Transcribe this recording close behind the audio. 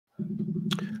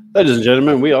Ladies and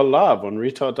gentlemen, we are live on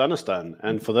Retard Danistan.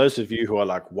 And for those of you who are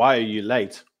like, why are you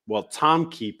late? Well,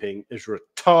 timekeeping is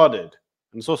retarded.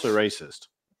 And it's also racist.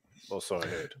 Also, I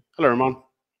heard. Hello, Ramon.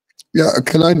 Yeah,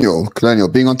 colonial.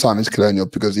 Being on time is colonial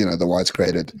because, you know, the whites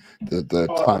created the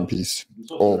timepiece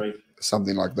or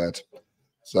something like that.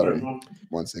 Sorry,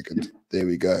 1 second. There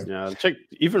we go. Yeah, check.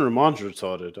 Even Ramon's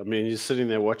retarded. I mean, he's sitting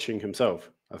there watching himself,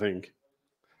 I think.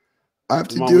 I have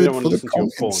to do it for the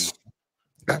comments.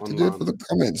 I have to do it for the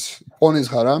comments. Porn is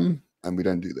haram, and we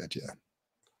don't do that here.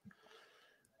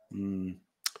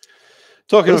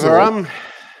 Talking of haram.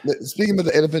 Speaking of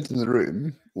the elephant in the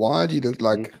room, why do you look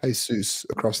like Jesus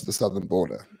across the southern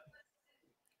border?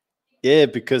 Yeah,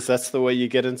 because that's the way you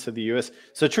get into the US.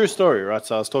 So true story, right?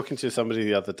 So I was talking to somebody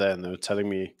the other day and they were telling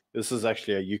me, this is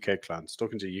actually a UK client. I was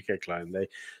talking to a UK client.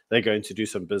 They're going to do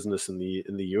some business in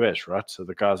the US, right? So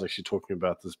the guy's actually talking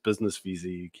about this business visa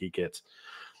he gets.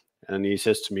 And he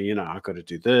says to me, you know, I've got to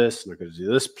do this and I've got to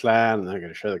do this plan and I've got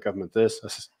to show the government this.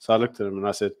 So I looked at him and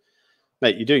I said,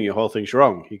 mate, you're doing your whole things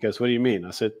wrong. He goes, what do you mean? I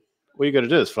said, all you got to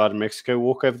do is fly to Mexico,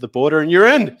 walk over the border and you're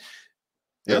in.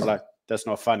 He was like, that's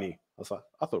not funny. I was like,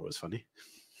 I thought it was funny.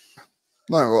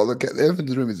 No, well, look, the elephant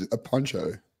in the room is a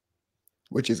poncho,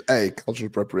 which is a cultural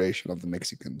appropriation of the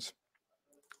Mexicans.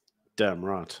 Damn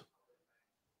right.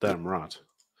 Damn right.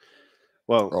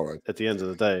 Well, at the end of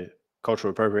the day,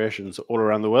 cultural appropriation is all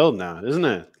around the world now, isn't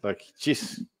it? Like,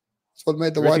 jeez. It's what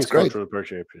made the whites great. Cultural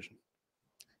appropriation.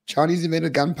 Chinese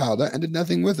invented gunpowder and did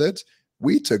nothing with it.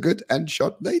 We took it and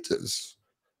shot natives.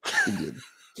 Indian.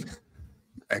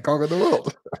 And conquered the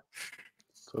world.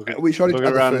 We shot each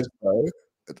other first, though.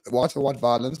 White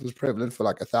violence was prevalent for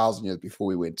like 1,000 years before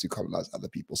we went to colonize other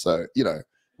people. So, you know,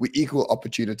 we equal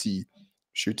opportunity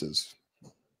shooters.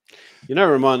 You know,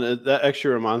 Ramon, that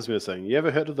actually reminds me of something. You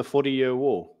ever heard of the 40-year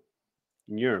war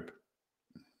in Europe?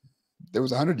 There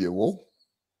was a 100-year war.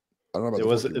 I don't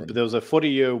know about there was a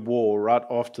 40-year war right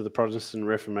after the Protestant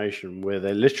Reformation where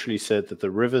they literally said that the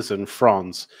rivers in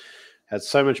France had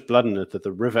so much blood in it that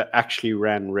the river actually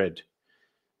ran red.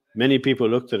 Many people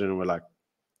looked at it and were like,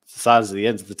 it's the size of the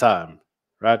ends of the time,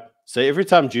 right? So every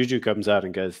time Juju comes out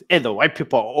and goes, hey, the white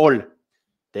people are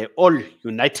they're all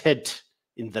united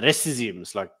in the racism.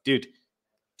 It's like, dude,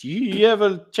 do you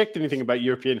ever checked anything about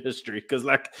European history? Because,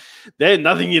 like, there's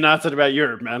nothing united about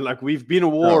Europe, man. Like, we've been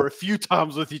at war a few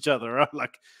times with each other, right?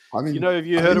 Like, I mean, you know, have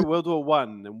you heard of World War I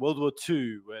and World War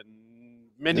II and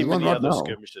many other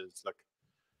skirmishes? Like,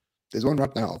 there's one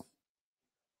right now.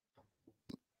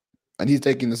 And he's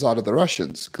taking the side of the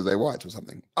Russians because they're white or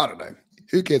something. I don't know.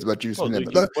 Who cares about Jews? What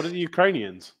are the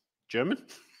Ukrainians? German?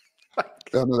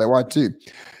 No, they're white too.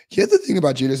 Here's the thing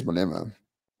about Julius Malema.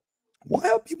 Why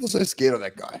are people so scared of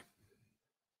that guy?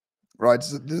 Right?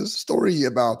 So there's a story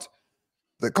about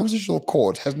the Constitutional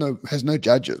Court has no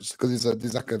judges because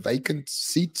there's like a vacant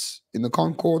seat in the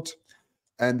Con Court,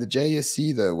 and the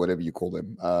JSC, the whatever you call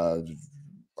them, I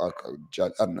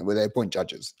don't know, where they appoint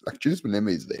judges. Like Julius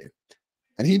Malema is there.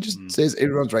 And he just says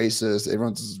everyone's racist,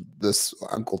 everyone's this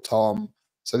Uncle Tom.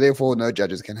 So therefore, no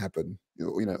judges can happen,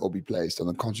 you know, or be placed on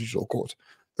the Constitutional Court.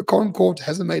 The Con Court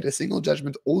hasn't made a single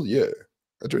judgment all year.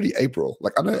 It's already April.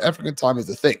 Like, I know African time is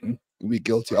a thing. We're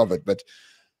guilty of it. But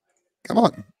come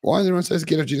on. Why is everyone so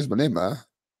scared of Julius Malema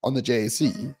on the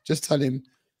JSC? Just tell him,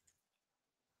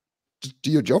 just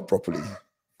do your job properly,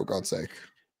 for God's sake.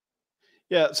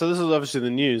 Yeah, so this is obviously the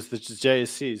news that the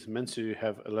JSC is meant to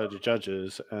have a load of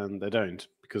judges, and they don't,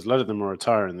 because a lot of them are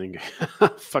retiring and then go,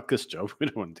 fuck this job, we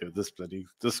don't want to do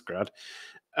this crowd.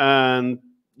 And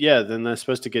yeah, then they're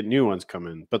supposed to get new ones come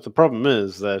in. But the problem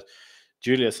is that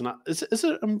Julius, and is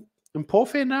it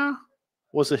Mpofe now?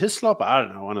 Was it Hislop? I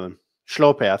don't know, one of them.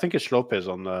 Schlope, I think it's Schlope's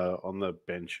on the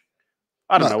bench.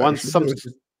 I don't know.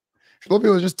 Schlope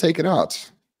was just taken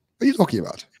out. What are you talking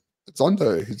about? It's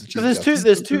Zondo who's the chief justice.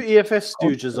 There's two EFF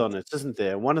stooges on it, isn't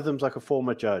there? One of them's like a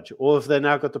former judge, or if they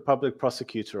now got the public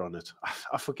prosecutor on it.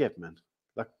 I forget, man.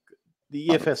 Like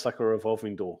the EFF's like a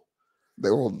revolving door.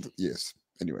 They're all, yes.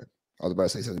 Anyway, I was about to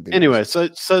say something. Anyway, so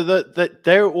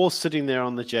they're all sitting there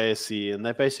on the JSC, and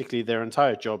they basically their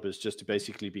entire job is just to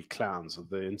basically be clowns of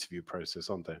the interview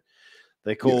process, aren't they?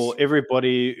 They call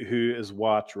everybody who is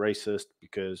white racist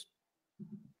because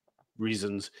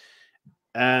reasons.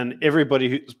 And everybody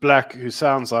who's black who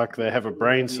sounds like they have a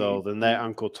brain cell, then they're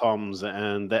Uncle Toms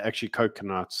and they're actually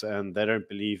coconuts and they don't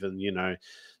believe in, you know,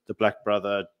 the black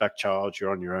brother, black child,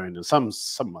 you're on your own and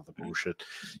some other bullshit.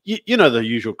 You know, the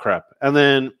usual crap. And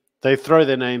then they throw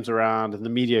their names around and the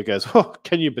media goes, oh,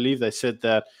 can you believe they said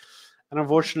that? And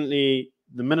unfortunately,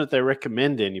 the minute they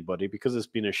recommend anybody, because it's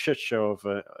been a shit show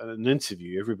of an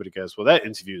interview, everybody goes, well, that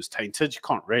interview is tainted. You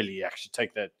can't really actually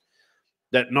take that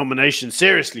that nomination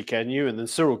seriously, can you? And then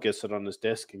Cyril gets it on his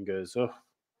desk and goes, oh,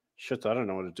 shit, I don't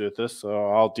know what to do with this,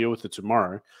 so I'll deal with it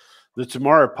tomorrow. The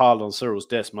tomorrow pile on Cyril's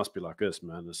desk must be like this,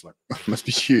 man. It's like, must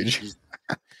be huge.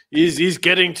 He's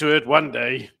getting to it one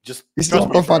day. Just he's still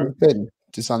can't find his pen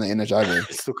to sign the NHI.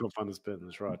 He still can't find his pen.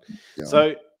 That's right. Yeah.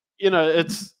 So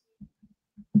it's.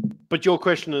 But your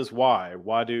question is why?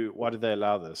 Why do they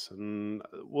allow this? And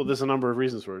well, there's a number of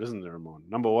reasons for it, isn't there, Ramon?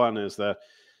 Number one is that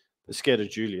they're scared of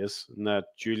Julius, and that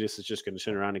Julius is just going to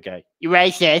turn around and go, "You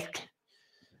racist."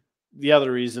 The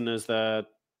other reason is that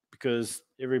because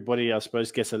everybody, I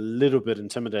suppose, gets a little bit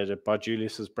intimidated by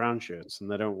Julius's brown shirts,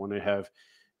 and they don't want to have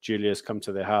Julius come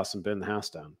to their house and burn the house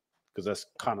down, because that's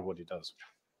kind of what he does.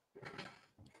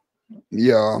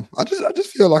 Yeah, I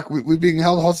just feel like we're being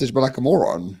held hostage by like a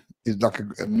moron. He's like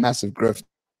a massive grift,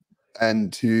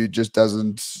 and who just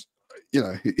doesn't,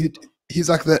 he's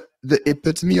like the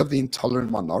epitome of the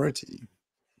intolerant minority.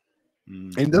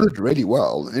 And he does it really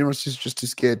well, and everyone's just too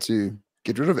scared to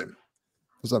get rid of him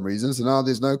for some reason. So now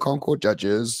there's no Concord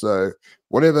judges. So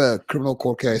whatever criminal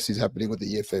court case is happening with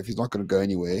the EFF, he's not going to go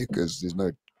anywhere because there's no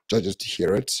judges to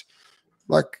hear it.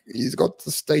 Like, he's got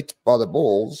the state by the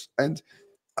balls, and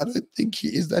I don't think he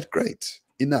is that great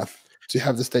enough to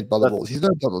have the state by the balls. He's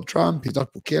not Donald Trump. He's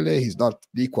not Bukele. He's not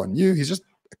Lee Kuan Yew. He's just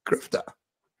a grifter.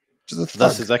 Just a thug.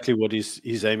 That's exactly what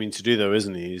he's aiming to do, though,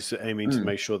 isn't he? He's aiming to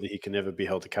make sure that he can never be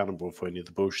held accountable for any of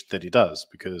the bullshit that he does,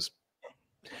 because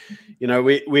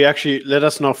we actually, let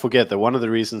us not forget that one of the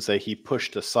reasons that he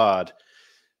pushed aside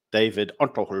David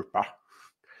Ontelhooper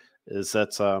is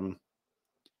that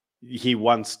he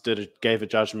once gave a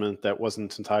judgment that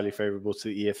wasn't entirely favorable to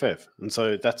the EFF, and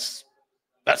so that's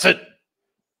it.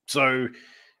 So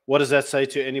what does that say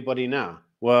to anybody now?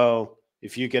 Well,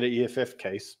 if you get an EFF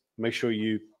case, make sure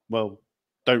you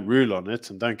don't rule on it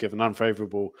and don't give an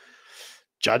unfavorable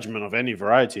judgment of any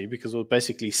variety, because it'll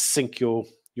basically sink your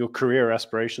career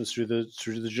aspirations through the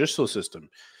judicial system.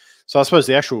 So I suppose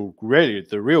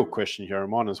the real question here,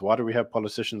 Amon, is why do we have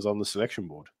politicians on the selection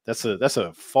board? That's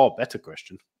a far better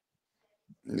question.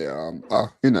 Yeah,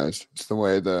 who knows? It's the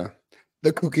way the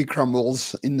cookie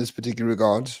crumbles in this particular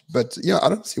regard. But yeah, I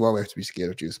don't see why we have to be scared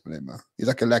of Julius Malema. He's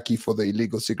like a lackey for the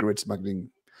illegal cigarette smuggling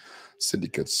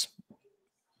syndicates.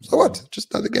 So what?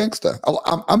 Just another gangster.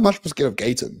 I'm much more scared of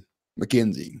Gayton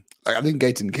McKenzie. Like, I think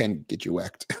Gayton can get you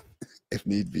whacked if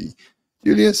need be.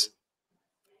 Julius,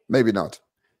 maybe not.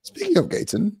 Speaking of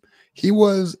Gayton, he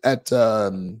was at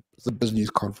the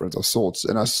business conference of sorts,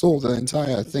 and I saw the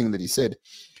entire thing that he said.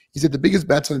 He said the biggest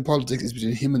battle in politics is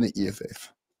between him and the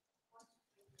EFF.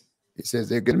 He says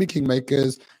they're going to be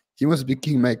kingmakers. He wants to be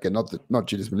kingmaker, not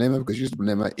Julius Malema, because Julius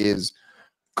Malema is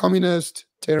communist,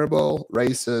 terrible,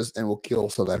 racist, and will kill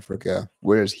South Africa,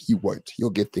 whereas he won't. He'll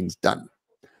get things done.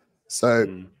 So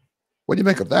what do you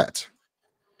make of that?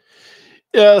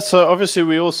 Yeah, so obviously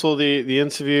we all saw the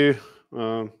interview.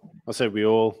 I say we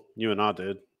all, you and I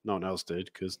did. No one else did,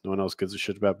 because no one else gives a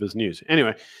shit about biz news.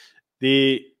 Anyway,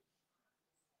 the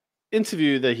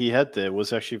interview that he had there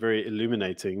was actually very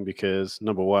illuminating, because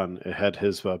number one, it had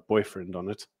his boyfriend on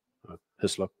it,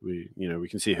 Hislop. We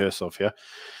can see Herself here.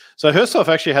 So Herself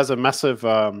actually has a massive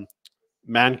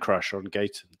man crush on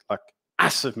Gayton, like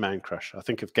massive man crush. I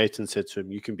think if Gayton said to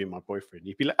him, "You can be my boyfriend,"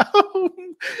 he'd be like, "Oh,"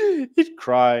 he'd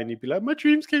cry and he'd be like, "My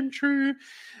dreams came true."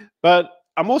 But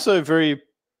I'm also very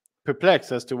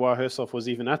perplexed as to why Herself was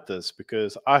even at this,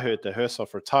 because I heard that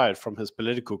Herself retired from his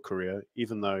political career,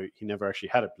 even though he never actually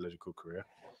had a political career.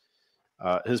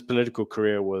 His political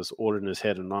career was all in his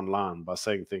head and online by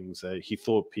saying things that he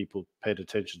thought people paid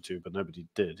attention to, but nobody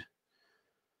did.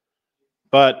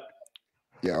 But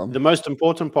the most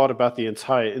important part about the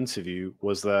entire interview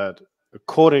was that,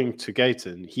 according to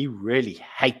Gayton, he really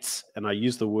hates, and I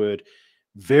use the word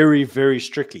very, very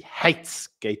strictly, hates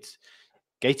Gayton.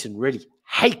 Gayton really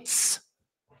hates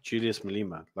Julius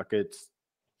Malema.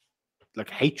 Like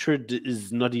hatred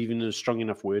is not even a strong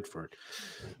enough word for it.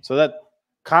 So that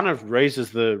kind of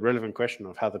raises the relevant question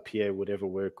of how the PA would ever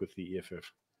work with the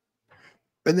EFF.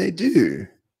 And they do.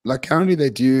 Like, currently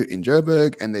they do in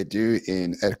Joburg, and they do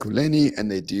in Ekurhuleni, and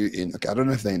they do in, I don't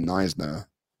know if they're in Knysna.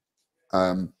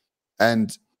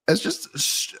 And it's just,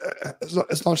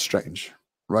 it's not strange,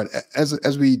 right?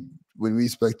 When we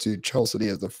spoke to Charles Lee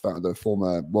as the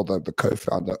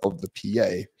co-founder of the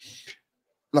PA,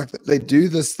 like, they do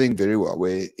this thing very well,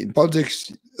 where in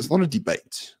politics, it's not a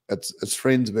debate. It's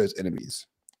friends versus enemies.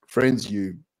 Friends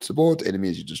you support,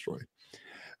 enemies you destroy.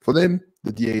 For them,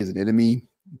 the DA is an enemy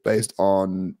based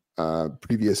on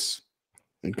previous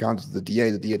encounters with the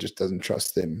DA. The DA just doesn't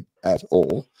trust them at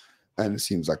all, and it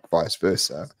seems like vice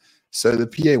versa. So the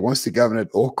PA wants to govern at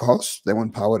all costs. They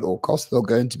want power at all costs. They'll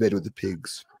go into bed with the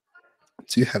pigs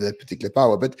to have that particular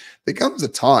power. But there comes a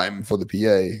time for the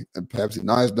PA, and perhaps in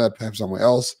Knysna, perhaps somewhere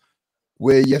else,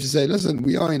 where you have to say, listen,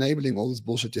 we are enabling all this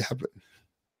bullshit to happen,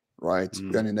 right?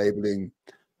 We are enabling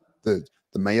the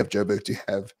mayor of Joburg to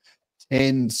have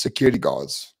 10 security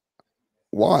guards.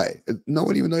 Why? No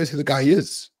one even knows who the guy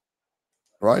is,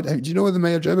 right? Do you know what the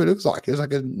mayor of Joburg looks like? He's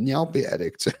like a Nyalpi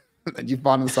addict that you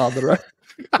find on the side of the road,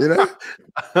 you know?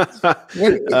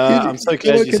 I'm so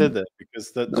glad you said that,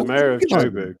 because the mayor of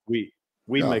Joburg, we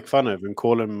make fun of and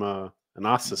call him an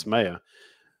ISIS mayor.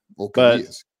 Okay,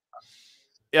 but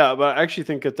yeah, but I actually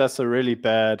think that that's a really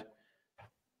bad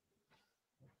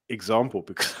example,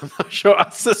 because I'm not sure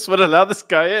ISIS would allow this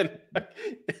guy in.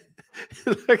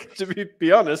 Like, to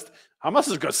be honest, Hamas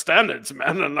has got standards,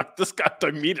 man, and like, this guy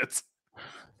don't meet it.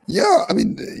 Yeah, I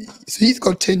mean, so he's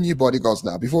got 10 new bodyguards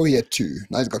now. Before he had 2,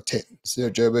 now he's got 10. So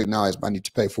Joburg now has money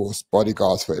to pay for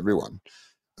bodyguards for everyone.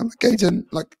 I'm like, Gaten,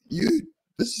 like,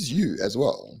 this is you as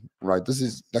well, right? This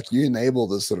is like, you enable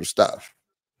this sort of stuff.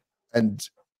 And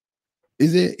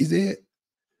is there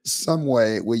some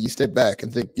way where you step back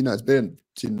and think, it's better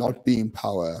to not be in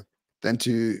power than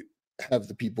to have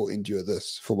the people endure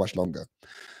this for much longer?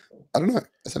 I don't know.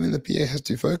 It's something the PA has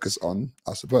to focus on,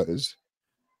 I suppose.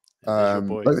 But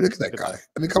look at that guy.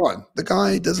 I mean, come on. The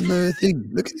guy doesn't know a thing.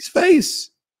 Look at his face.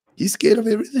 He's scared of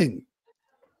everything.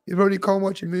 He probably can't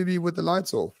watch a movie with the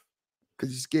lights off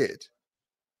because he's scared.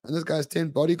 And this guy has 10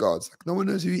 bodyguards. Like, no one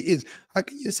knows who he is. How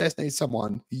can you assassinate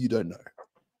someone who you don't know?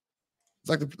 It's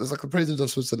like the president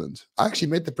of Switzerland. I actually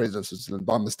met the president of Switzerland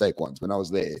by mistake once when I was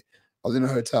there. I was in a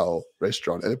hotel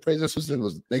restaurant, and the president of Switzerland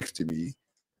was next to me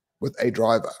with a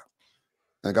driver.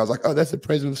 And the guy was like, "Oh, that's the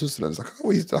president of Switzerland." It's like, "Oh,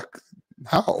 he's like,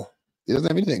 how? He doesn't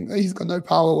have anything. He's got no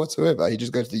power whatsoever. He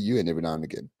just goes to the UN every now and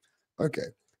again." Okay,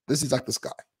 this is like this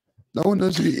guy. No one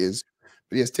knows who he is,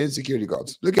 but he has 10 security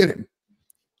guards. Look at him.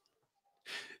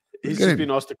 He's just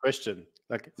been asked a question.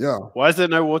 Like, yeah, why is there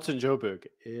no water in Joburg?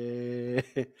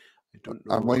 I don't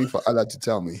know. I'm waiting for Allah to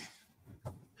tell me.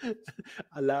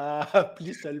 Allah,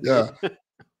 please tell me. Yeah.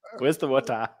 Where's the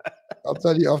water? I'll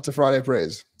tell you after Friday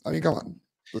prayers. I mean, come on.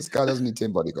 This guy doesn't need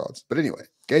 10 bodyguards. But anyway,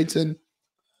 Gaten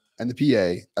and the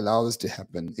PA allow this to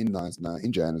happen in Knysna,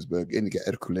 in Johannesburg, in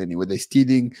Erkuleni, where they're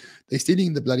stealing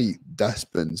the bloody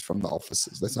dustbins from the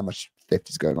offices. That's how much theft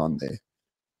is going on there.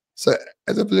 So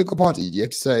as a political party, you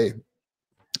have to say,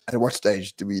 at what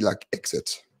stage do we like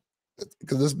exit?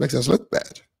 Because this makes us look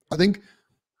bad. I think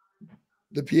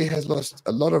the PA has lost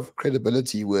a lot of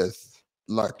credibility with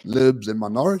like libs and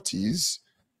minorities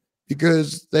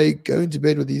because they go into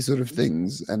bed with these sort of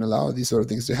things and allow these sort of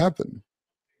things to happen.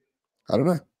 I don't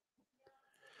know.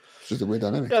 It's just a weird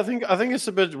dynamic. Yeah, I think it's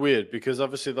a bit weird because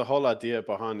obviously the whole idea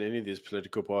behind any of these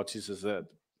political parties is that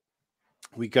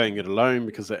we're going it alone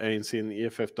because the ANC and the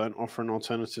EFF don't offer an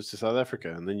alternative to South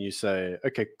Africa. And then you say,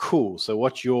 okay, cool. So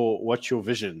what's your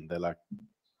vision? They're like,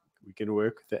 we can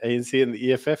work with the ANC and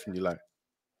the EFF. And you're like,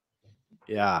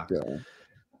 yeah.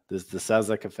 This sounds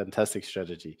like a fantastic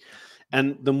strategy.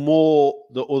 And the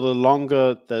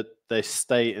longer that they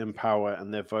stay in power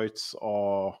and their votes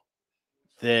are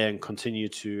there and continue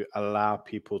to allow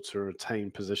people to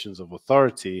retain positions of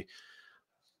authority,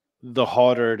 the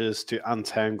harder it is to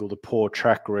untangle the poor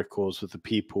track records with the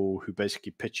people who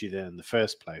basically pitch you there in the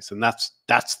first place. And that's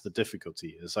the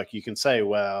difficulty. It's like, you can say,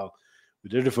 well, we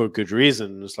did it for a good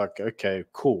reason. And it's like, okay,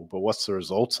 cool. But what's the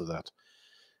result of that?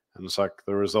 And it's like,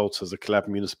 the result is a collapsed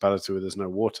municipality where there's no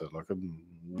water. Like,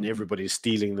 everybody's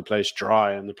stealing the place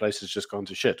dry and the place has just gone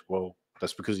to shit. Well,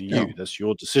 that's because of you. Yeah. That's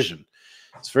your decision.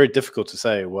 It's very difficult to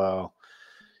say, well,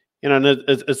 and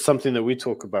it's something that we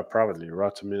talk about privately,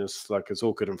 right? I mean, it's like, it's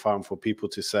all good and fine for people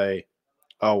to say,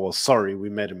 oh, well, sorry, we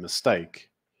made a mistake.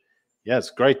 Yeah,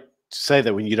 it's great to say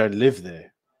that when you don't live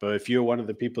there. But if you're one of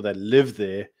the people that live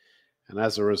there, and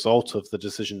as a result of the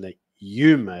decision that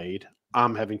you made,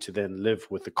 I'm having to then live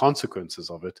with the consequences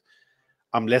of it,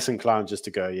 I'm less inclined just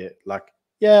to go,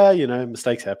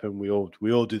 mistakes happen. We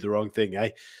all do the wrong thing, eh?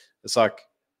 It's like,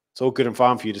 it's all good and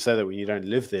fine for you to say that when you don't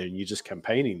live there and you're just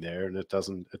campaigning there, and it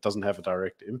doesn't have a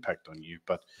direct impact on you.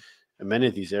 But in many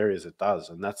of these areas, it does,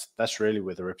 and that's really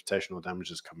where the reputational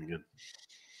damage is coming in.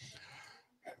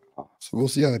 So we'll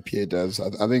see how the PA does.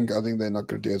 I think they're not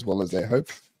going to do as well as they hope,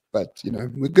 but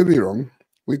we could be wrong.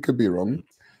 We could be wrong.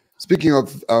 Speaking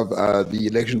of the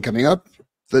election coming up,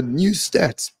 the new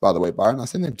stats, by the way, Byron, I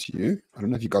sent them to you. I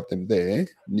don't know if you got them there.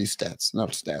 New stats,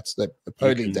 not stats. The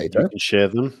polling data. You can share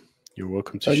them. You're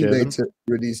welcome to share them. Data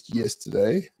released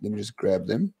yesterday. Let me just grab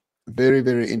them. Very,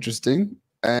 very interesting.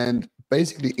 And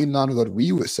basically in line with what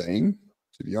we were saying,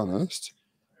 to be honest.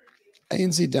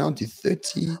 ANC down to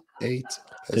 38%.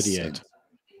 38.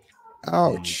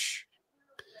 Ouch.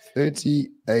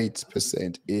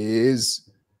 38% is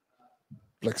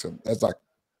like that's like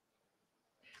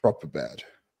proper bad.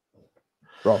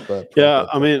 Proper. Yeah,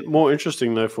 I mean, more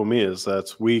interesting though for me is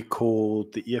that we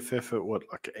called the EFF at what,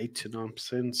 like 8 to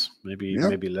 9%,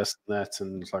 maybe less than that,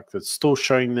 and like it's still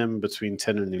showing them between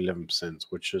 10 and 11%,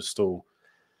 which is still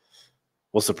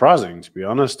surprising, to be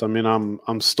honest. I mean,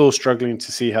 I'm still struggling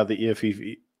to see how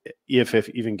the EFF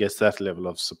even gets that level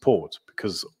of support,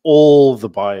 because all the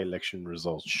by-election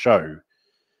results show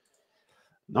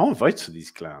no one votes for these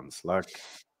clowns. Like,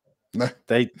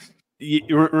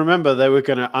 you remember they were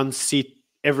going to unseat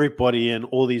everybody in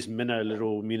all these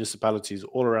little municipalities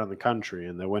all around the country,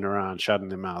 and they went around shutting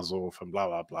their mouths off and blah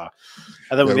blah blah.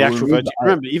 And then when the actual vote,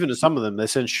 remember, even to some of them, they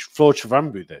sent Floyd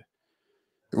Shivambu there.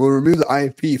 We'll remove the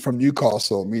IFP from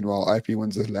Newcastle. Meanwhile, IFP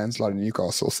wins a landslide in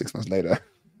Newcastle 6 months later.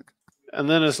 And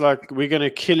then it's like, we're going to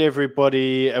kill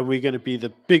everybody, and we're going to be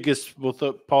the biggest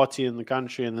party in the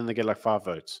country, and then they get like 5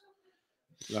 votes.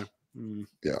 Like,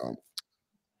 yeah.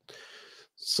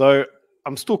 So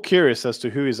I'm still curious as to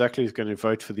who exactly is going to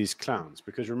vote for these clowns,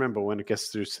 because remember, when it gets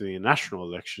through to the national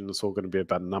election, it's all going to be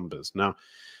about numbers. Now,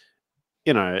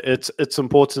 you know, it's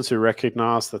important to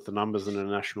recognize that the numbers in a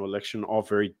national election are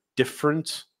very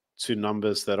different to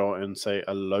numbers that are in, say,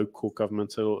 a local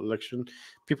governmental election.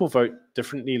 People vote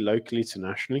differently locally to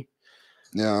nationally.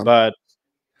 Yeah. But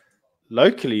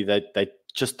locally, they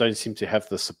just don't seem to have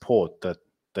the support that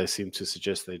they seem to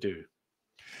suggest they do.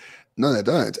 No, they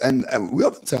don't. And we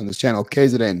often say on this channel,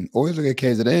 KZN. Always look at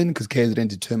KZN, because KZN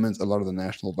determines a lot of the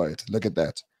national vote. Look at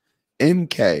that.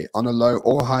 MK on a low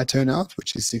or high turnout,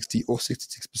 which is 60 or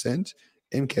 66%.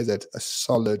 MK is at a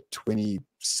solid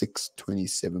 26,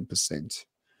 27%.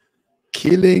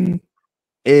 Killing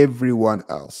everyone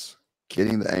else.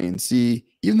 Killing the ANC.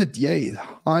 Even the DA is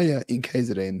higher in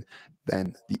KZN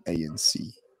than the ANC.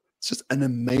 It's just an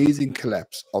amazing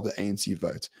collapse of the ANC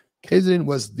vote. KZN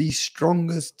was the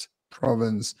strongest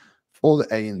province for the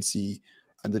ANC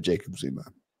under Jacob Zuma.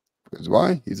 Because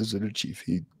why? He's a Zulu chief.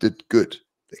 He did good.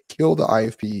 They killed the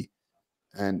IFP,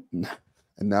 and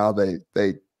now they've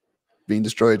been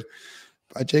destroyed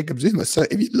by Jacob Zuma. So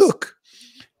if you look,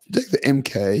 you take the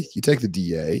MK, you take the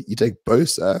DA, you take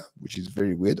BOSA, which is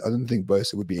very weird. I don't think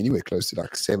BOSA would be anywhere close to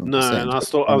like 7%. No, and I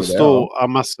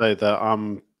must say that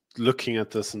I'm looking at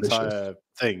this entire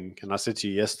thing, and I said to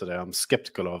you yesterday, I'm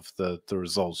skeptical of the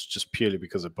results just purely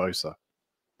because of BOSA.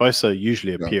 BOSA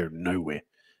usually appear nowhere,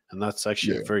 and that's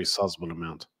actually a very sizable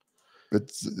amount.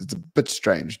 It's a bit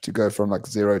strange to go from like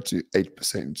 0 to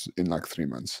 8% in like 3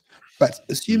 months. But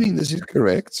assuming this is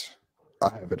correct, I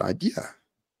have an idea.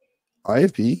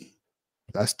 IFP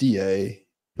plus DA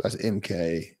plus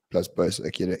MK plus BOSA.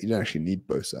 Like, you don't actually need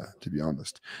BOSA, to be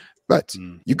honest. But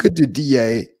you could do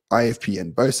DA, IFP,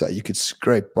 and BOSA. You could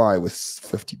scrape by with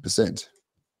 50%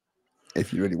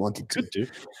 if you really wanted to. Could do.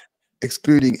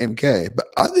 Excluding MK. But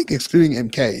I think excluding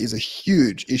MK is a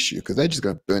huge issue, because they're just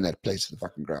going to burn that place to the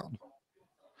fucking ground.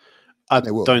 I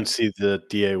don't see the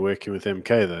DA working with MK,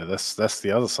 though. That's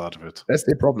the other side of it. That's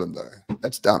their problem, though.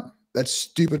 That's dumb. That's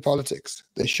stupid politics.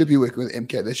 They should be working with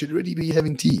MK. They should already be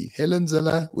having tea. Helen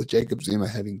Ziller with Jacob Zuma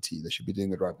having tea. They should be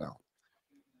doing it right now.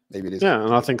 Maybe it is. Yeah,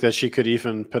 and I think that she could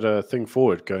even put a thing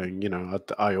forward going, you know,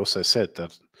 I also said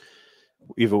that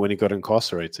even when he got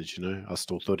incarcerated, you know, I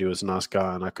still thought he was a nice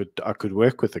guy, and I could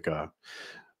work with the guy.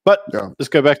 But let's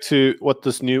go back to where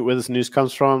this news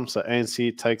comes from. So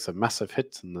ANC takes a massive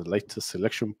hit in the latest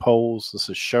election polls. This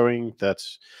is showing that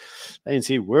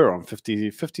ANC were on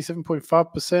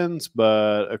 57.5%,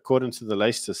 but according to the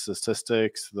latest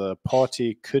statistics, the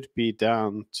party could be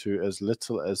down to as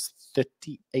little as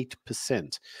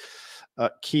 38%.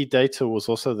 Key data was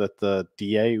also that the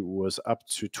DA was up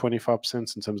to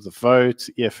 25% in terms of the vote.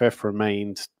 EFF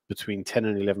remained between 10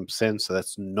 and 11%, so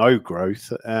that's no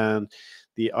growth. And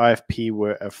the IFP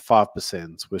were at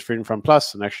 5%, with Freedom Front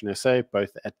Plus and Action SA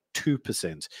both at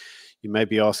 2%. You may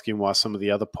be asking why some of the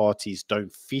other parties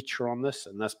don't feature on this,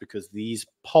 and that's because these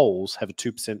polls have a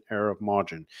 2% error of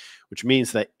margin, which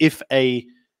means that if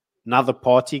another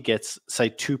party gets, say,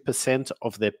 2%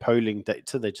 of their polling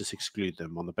data, they just exclude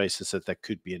them on the basis that there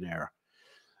could be an error.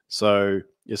 So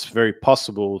it's very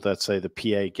possible that, say, the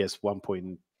PA gets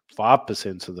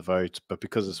 1.5% of the vote, but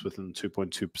because it's within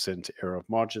 2.2% error of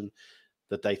margin,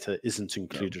 the data isn't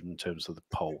included in terms of the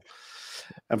poll.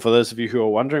 And for those of you who are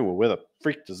wondering, well, where the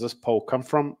freak does this poll come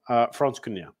from? France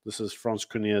Cunha. This is France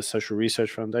Cunha's Social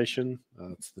Research Foundation.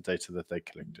 It's the data that they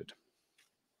collected.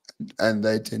 And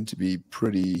they tend to be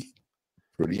pretty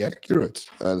accurate.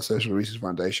 The Social Research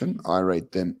Foundation, I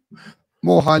rate them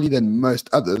more highly than most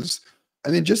others,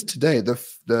 And then just today,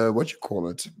 the what you call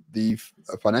it, the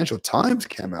Financial Times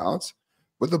came out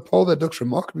with a poll that looks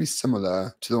remarkably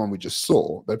similar to the one we just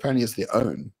saw, but apparently it's their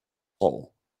own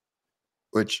poll.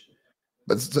 But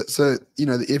you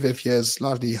know, the EFF here is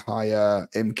slightly higher,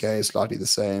 MK is slightly the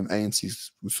same, ANC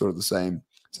is sort of the same.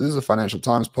 So this is a Financial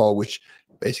Times poll, which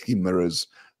basically mirrors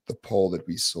the poll that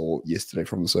we saw yesterday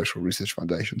from the Social Research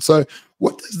Foundation. So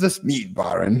what does this mean,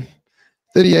 Byron?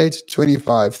 38,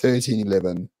 25, 13,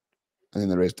 11, and then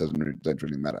the rest don't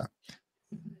really matter.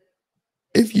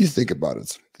 If you think about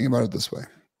it this way.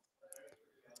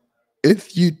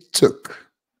 If you took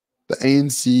the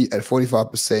ANC at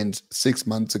 45% 6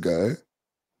 months ago,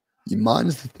 you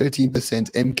minus the 13%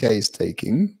 MK is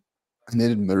taking, and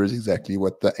then it mirrors exactly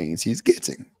what the ANC is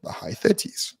getting, the high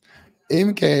 30s.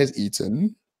 MK has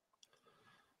eaten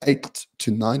 8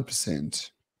 to 9%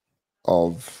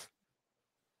 of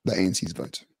the ANC's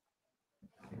vote,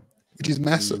 which is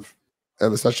massive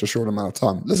over such a short amount of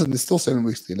time. Listen, there's still 7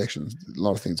 weeks to the elections. A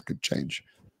lot of things could change.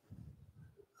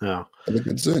 Yeah. But the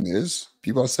concern is,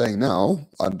 people are saying now,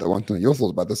 I want to know your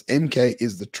thoughts about this, MK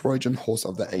is the Trojan horse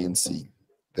of the ANC.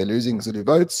 They're losing Zulu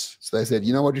votes, so they said,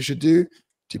 you know what we should do?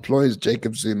 Deploy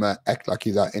Jacob Zuma, act like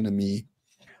he's our enemy,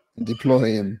 and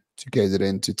deploy him to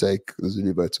KZN to take the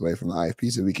Zulu votes away from the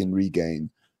IFP so we can regain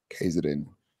KZN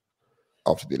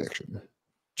after the election.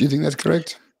 Do you think that's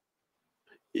correct?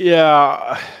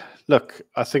 Yeah, look,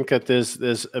 I think that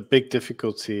there's a big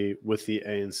difficulty with the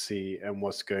ANC and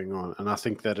what's going on, and I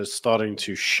think that is starting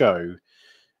to show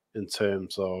in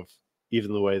terms of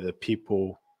even the way that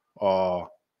people are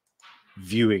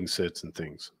viewing certain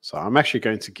things. So I'm actually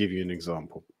going to give you an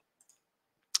example.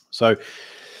 So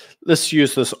let's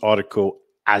use this article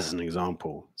as an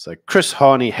example. So Chris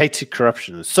Harney hated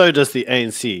corruption, and so does the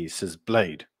ANC, says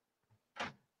Blade,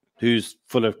 who's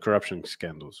full of corruption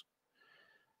scandals.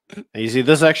 And you see,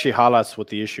 this actually highlights what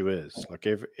the issue is. Like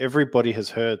everybody has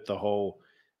heard the whole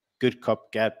good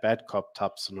cop, bad cop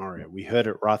type scenario. We heard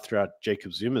it right throughout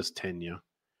Jacob Zuma's tenure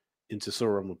into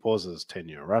Cyril Ramaphosa's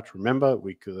tenure, right? Remember,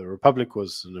 the Republic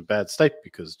was in a bad state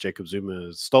because Jacob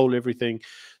Zuma stole everything.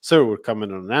 Cyril would come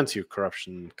in on an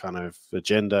anti-corruption kind of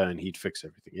agenda and he'd fix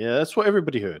everything. Yeah, that's what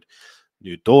everybody heard.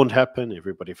 New Dawn happened.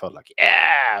 Everybody felt like,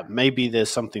 yeah, maybe there's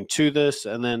something to this.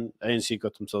 And then ANC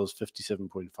got themselves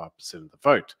 57.5% of the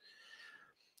vote.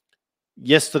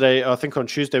 Yesterday, I think on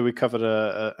Tuesday, we covered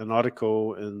an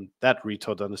article in that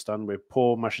Retard Understand where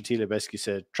Paul Mashatile basically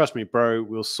said, trust me, bro,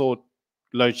 we'll sort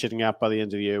load shedding out by the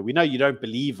end of the year. We know you don't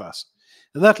believe us.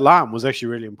 And that line was actually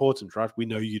really important, right? We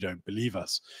know you don't believe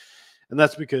us. And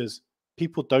that's because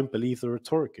people don't believe the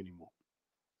rhetoric anymore.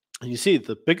 And you see,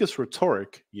 the biggest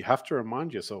rhetoric you have to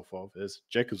remind yourself of is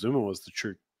Jacob Zuma was the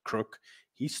true crook.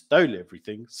 He stole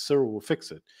everything. Cyril will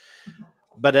fix it.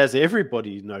 But as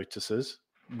everybody notices,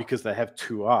 because they have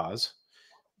 2 R's,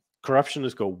 corruption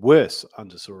has got worse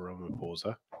under Cyril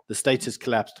Ramaphosa. The state has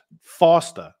collapsed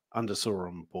faster under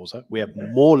Cyril Ramaphosa. We have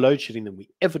more load shedding than we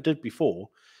ever did before.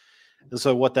 And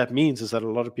so what that means is that a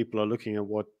lot of people are looking at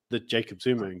what the Jacob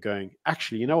Zuma and going,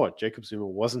 actually, you know what? Jacob Zuma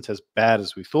wasn't as bad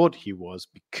as we thought he was,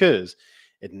 because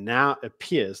it now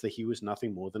appears that he was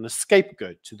nothing more than a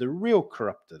scapegoat to the real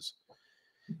corruptors.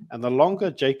 And the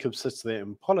longer Jacob sits there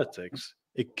in politics,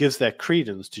 it gives that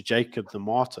credence to Jacob the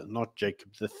martyr, not Jacob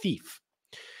the thief.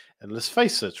 And let's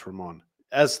face it, Ramon,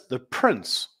 as the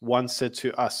prince once said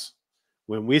to us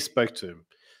when we spoke to him.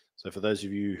 So for those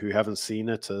of you who haven't seen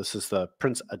it, this is the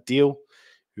Prince Adil,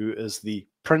 who is the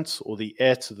prince or the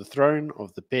heir to the throne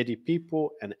of the Pedi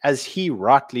people. And as he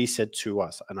rightly said to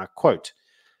us, and I quote,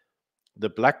 the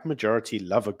black majority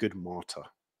love a good martyr.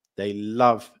 They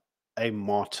love a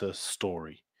martyr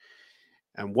story.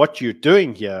 And what you're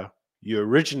doing here, you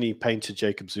originally painted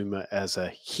Jacob Zuma as a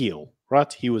heel,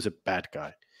 right? He was a bad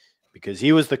guy because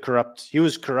he was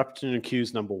corrupt and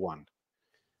accused number 1.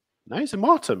 Now he's a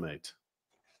martyr, mate.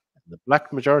 The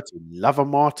black majority love a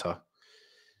martyr.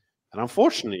 And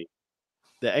unfortunately,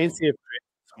 the ANC have created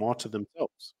this martyr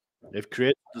themselves. They've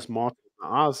created this martyr in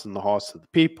the eyes and the hearts of the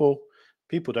people.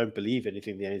 People don't believe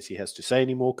anything the ANC has to say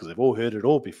anymore because they've all heard it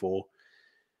all before.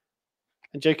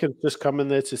 And Jacob's just come in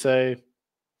there to say,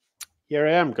 here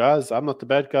I am, guys. I'm not the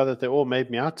bad guy that they all made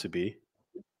me out to be.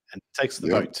 And takes the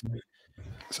vote.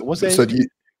 So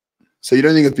you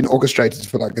don't think it's been orchestrated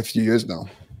for like a few years now?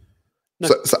 No.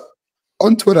 So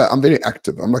on Twitter, I'm very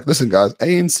active. I'm like, listen, guys,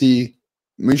 ANC,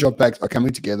 Moonshot Pact are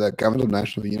coming together, Government of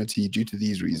National Unity, due to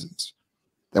these reasons.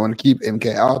 They want to keep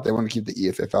MK out. They want to keep the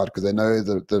EFF out because they know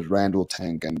the rand will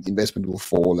tank and investment will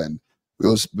fall and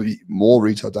we'll be more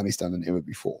retail Afghanistan than ever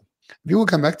before. People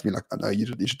come back to me like, "Oh no, you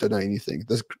should don't know anything.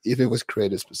 If it was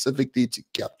created specifically to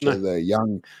capture the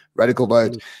young radical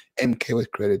vote, MK was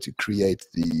created to create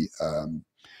the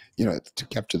to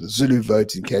capture the Zulu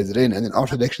vote in KZN, and then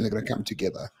after election they're going to come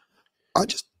together." I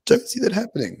just don't see that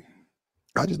happening.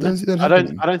 I just don't see that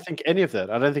happening. I don't think any of that.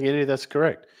 I don't think any of that's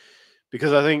correct,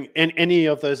 because I think any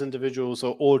of those individuals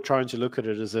are all trying to look at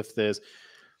it as if there's,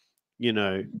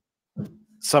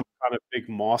 some kind of big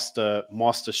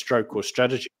master stroke or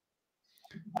strategy.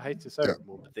 I hate to say it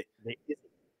more, but there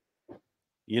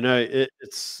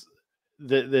isn't.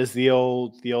 There's the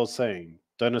old saying: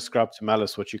 "Don't ascribe to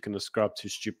malice what you can ascribe to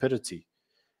stupidity."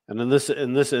 And in this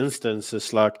instance,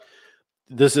 it's like,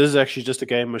 this is actually just a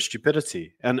game of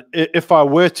stupidity. And if I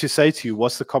were to say to you,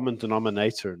 what's the common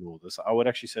denominator in all this, I would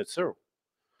actually say Cyril.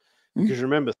 Because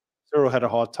remember, Cyril had a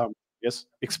hard time. Yes,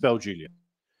 expel Julia.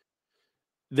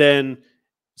 Then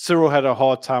Cyril had a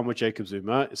hard time with Jacob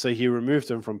Zuma, so he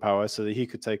removed him from power so that he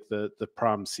could take the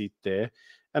prime seat there.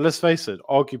 And let's face it,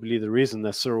 arguably the reason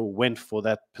that Cyril went for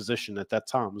that position at that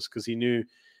time was because he knew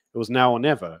it was now or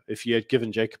never. If you had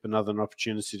given Jacob an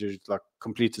opportunity to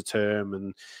complete a term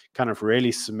and kind of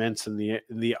really cement in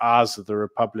the eyes of the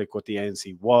Republic what the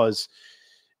ANC was,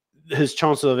 his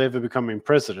chances of ever becoming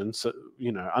president,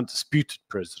 undisputed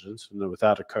president,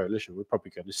 without a coalition, were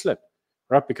probably going to slip,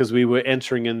 right? Because we were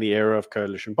entering in the era of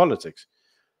coalition politics.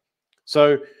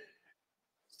 So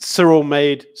Cyril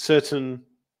made certain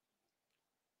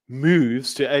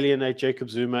moves to alienate Jacob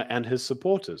Zuma and his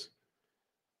supporters.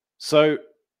 So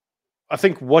I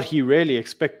think what he really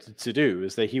expected to do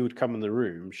is that he would come in the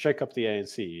room, shake up the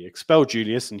ANC, expel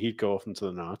Julius, and he'd go off into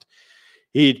the night.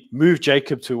 He'd move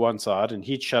Jacob to one side, and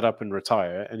he'd shut up and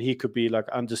retire, and he could be like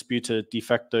undisputed de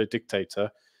facto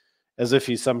dictator, as if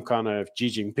he's some kind of Xi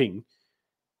Jinping.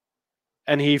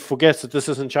 And he forgets that this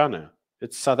isn't China,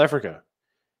 it's South Africa.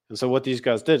 And so what these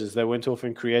guys did is they went off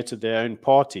and created their own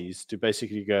parties to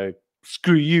basically go,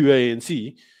 screw you,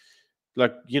 ANC.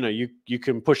 You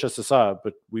can push us aside,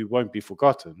 but we won't be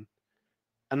forgotten.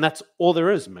 And that's all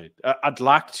there is, mate. I'd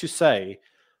like to say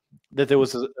that there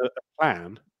was a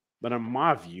plan, but in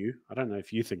my view, I don't know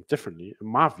if you think differently, in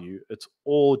my view, it's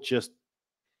all just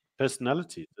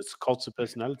personality. It's cults of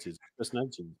personalities.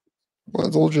 Well,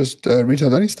 it's all just retail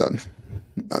money stuff.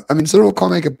 I mean, Cyril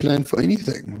can't make a plan for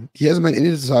anything. He hasn't made any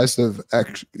decisive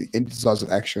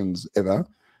actions ever.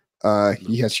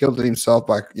 He has shielded himself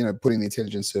by, putting the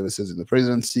intelligence services in the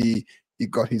presidency. He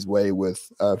got his way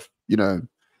with, the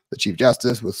Chief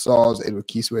Justice, with SARS. Edward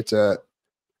Kieswetter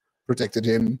protected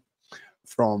him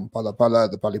from Pala Pala.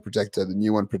 The Pali protector, the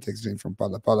new one, protected him from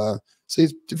Pala Pala. So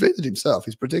he's defended himself.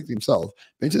 He's protected himself.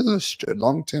 But in terms of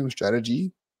long-term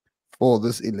strategy for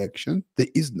this election, there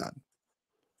is none.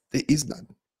 There is none.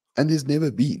 And there's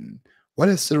never been. What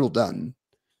has Cyril done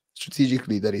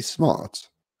strategically that is smart?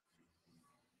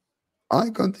 I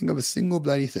can't think of a single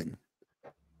bloody thing.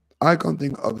 I can't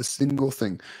think of a single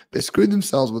thing. They screwed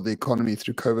themselves with the economy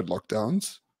through COVID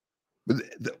lockdowns. But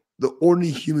the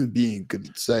ordinary human being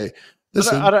could say,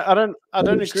 listen, I don't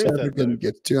agree with that. Can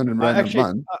get 200 rand a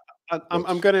month.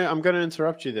 I'm going to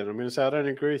interrupt you then. I'm going to say I don't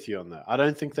agree with you on that. I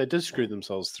don't think they did screw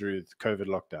themselves through the COVID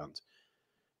lockdowns.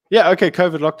 Yeah, okay,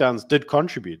 COVID lockdowns did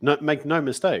contribute. Make no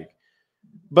mistake.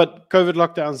 But COVID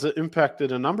lockdowns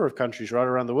impacted a number of countries right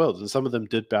around the world, and some of them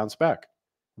did bounce back.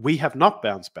 We have not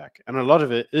bounced back. And a lot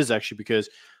of it is actually because,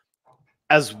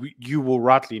 as you will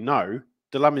rightly know,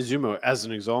 Dlamini Zuma, as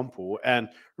an example, and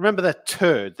remember that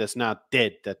turd that's now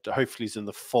dead, that hopefully is in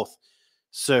the fourth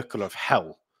circle of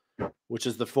hell, which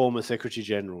is the former Secretary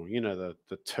General,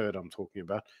 the turd I'm talking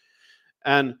about.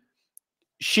 And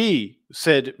she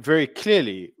said very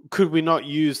clearly, could we not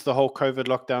use the whole COVID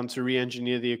lockdown to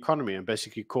re-engineer the economy and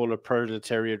basically call a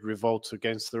proletariat revolt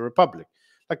against the Republic?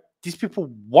 Like, these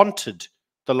people wanted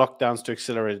the lockdowns to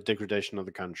accelerate the degradation of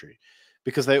the country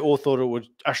because they all thought it would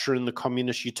usher in the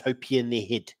communist utopia in their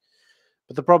head.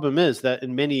 But the problem is that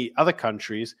in many other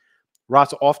countries,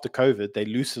 right after COVID, they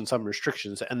loosened some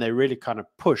restrictions and they really kind of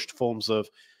pushed forms of,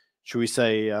 should we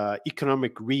say,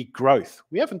 economic regrowth.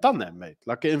 We haven't done that, mate.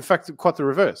 Like, in fact, quite the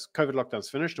reverse. COVID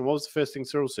lockdown's finished, and what was the first thing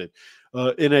Cyril said?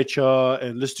 NHR,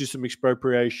 and let's do some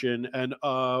expropriation, and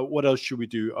what else should we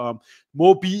do?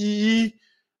 More BEE?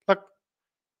 Like,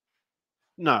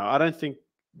 no, I don't think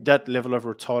that level of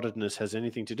retardedness has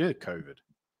anything to do with COVID.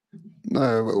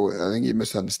 No, I think you're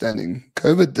misunderstanding.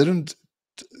 COVID didn't,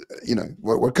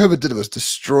 what COVID did was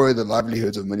destroy the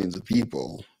livelihoods of millions of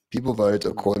people. People vote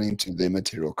according to their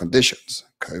material conditions.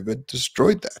 COVID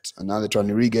destroyed that. And now they're trying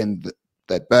to regain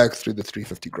that back through the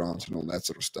 350 grants and all that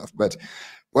sort of stuff. But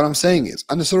what I'm saying is,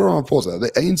 under Cyril Ramaphosa, the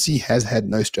ANC has had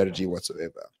no strategy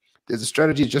whatsoever. There's a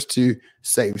strategy just to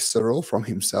save Cyril from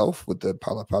himself with the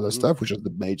Pala stuff, which was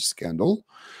the major scandal.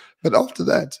 But after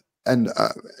that, and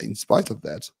in spite of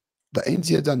that, the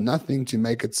ANC had done nothing to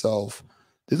make itself.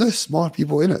 There's no smart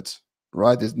people in it,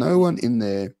 right? There's no one in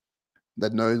there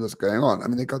that knows what's going on. I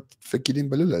mean, they got Fikile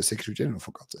Mbalula, Secretary General,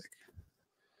 for God's sake.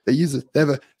 They use it. They have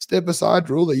a step aside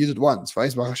rule. They use it once,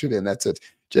 and that's it.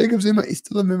 Jacob Zuma is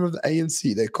still a member of the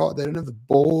ANC. They don't have the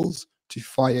balls to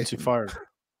fire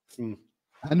him.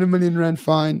 100 million rand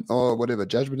fine or whatever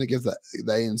judgment against the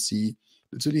ANC.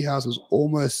 The Tsuli House was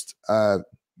almost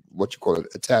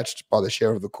attached by the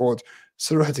share of the court.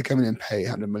 Cyril had to come in and pay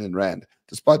 100 million rand,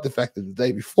 despite the fact that the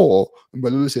day before,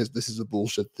 Mbalula says this is a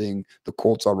bullshit thing. The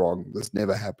courts are wrong. This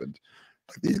never happened.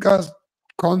 Like, these guys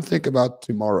can't think about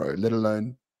tomorrow, let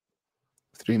alone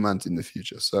 3 months in the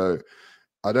future. So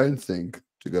I don't think,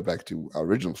 to go back to our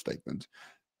original statement,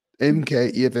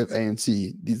 MK, EFF,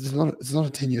 ANC, it's not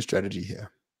a 10-year strategy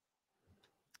here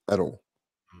at all.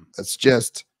 It's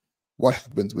just what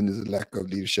happens when there's a lack of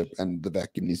leadership and the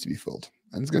vacuum needs to be filled.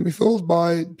 And it's going to be filled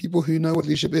by people who know what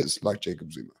leadership is, like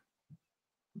Jacob Zuma.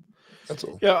 That's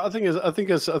all. Yeah, I think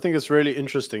it's really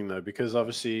interesting though, because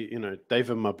obviously,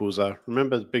 David Mabuza,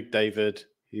 remember Big David?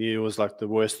 He was like the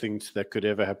worst thing that could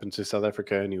ever happen to South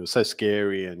Africa, and he was so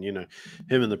scary, and him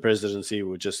and the presidency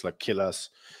would just like kill us.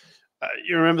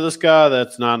 You remember this guy?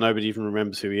 That's now nobody even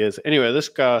remembers who he is. Anyway, this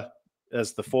guy,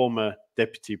 as the former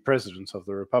deputy president of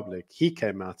the republic, he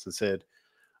came out and said,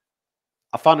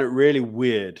 I find it really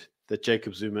weird that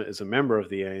Jacob Zuma is a member of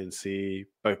the ANC,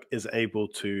 but is able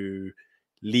to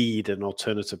lead an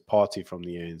alternative party from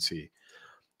the ANC.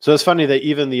 So it's funny that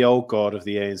even the old guard of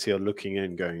the ANC are looking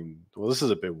in going, well, this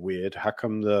is a bit weird. How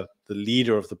come the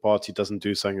leader of the party doesn't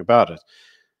do something about it?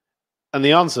 And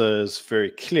the answer is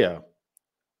very clear.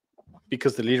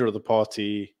 Because the leader of the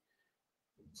party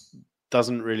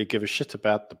doesn't really give a shit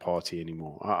about the party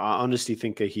anymore. I honestly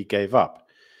think that he gave up.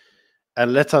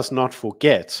 And let us not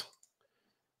forget,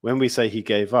 when we say he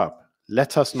gave up,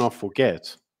 let us not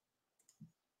forget,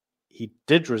 he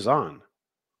did resign.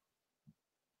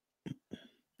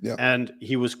 Yeah. And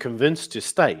he was convinced to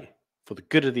stay for the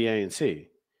good of the ANC.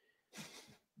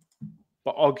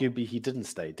 But arguably he didn't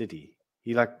stay, did he?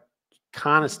 He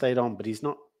kind of stayed on, but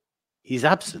he's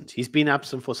absent. He's been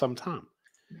absent for some time.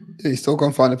 Yeah, you still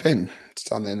can't find a pen.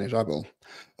 It's on the NHI bill.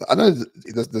 I know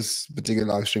this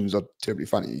particular live stream is not terribly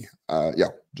funny.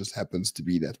 Just happens to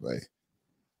be that way.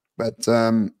 But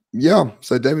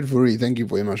so David Fourie, thank you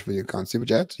very much for your kind super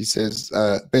chat. He says,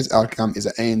 best outcome is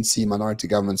an ANC minority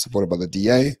government supported by the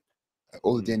DA.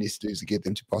 All the DA needs to do is to get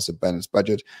them to pass a balanced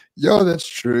budget. Yeah, that's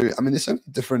true. I mean, there's so many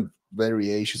different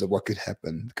variations of what could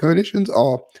happen. Coalitions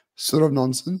are sort of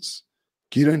nonsense.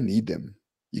 You don't need them.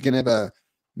 You can have a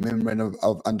memorandum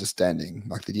of understanding.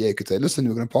 Like the DA could say, listen,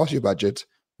 we're going to pass your budget.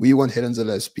 We want Helen Zille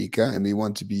as speaker, and we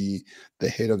want to be the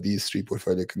head of these 3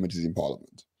 portfolio committees in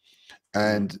parliament.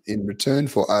 And in return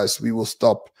for us, we will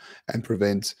stop and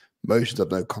prevent motions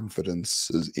of no confidence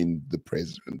in the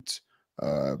president,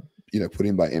 put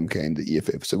in by MK and the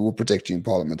EFF. So we'll protect you in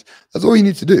parliament. That's all you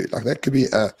need to do. Like, that could be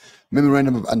a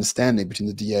memorandum of understanding between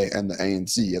the DA and the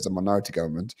ANC as a minority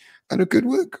government, and it could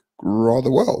work rather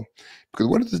well. Because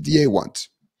what does the DA want?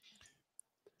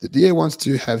 The DA wants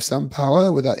to have some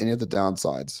power without any of the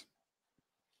downsides.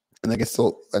 And they can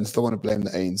still want to blame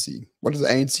the ANC. What does the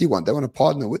ANC want? They want to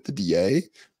partner with the DA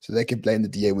so they can blame the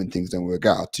DA when things don't work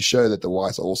out, to show that the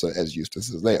whites are also as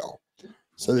useless as they are.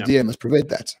 So the DA must prevent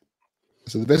that.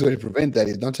 So the best way to prevent that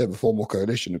is not to have a formal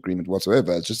coalition agreement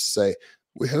whatsoever. It's just to say,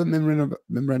 we have a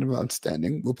memorandum of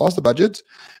understanding. We'll pass the budget,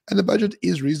 and the budget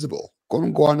is reasonable.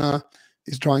 Gordon Gwana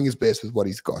is trying his best with what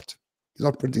he's got. He's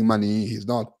not printing money. He's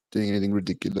not doing anything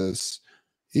ridiculous.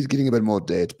 He's getting a bit more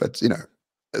debt, but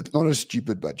it's not a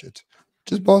stupid budget.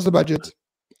 Just pass the budget.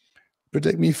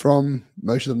 Protect me from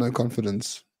motions of no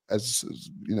confidence,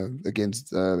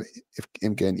 against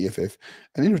MK and EFF.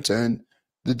 And in return,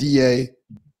 the DA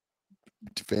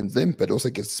defends them, but also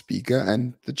gets the speaker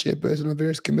and the chairperson of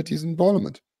various committees in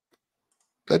parliament.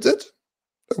 That's it.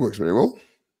 That works very well.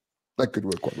 That could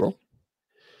work quite well.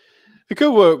 It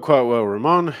could work quite well,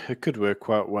 Ramon. It could work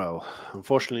quite well.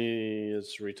 Unfortunately,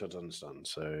 it's retard understand.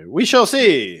 So we shall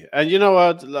see. And you know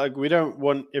what? Like, we don't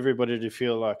want everybody to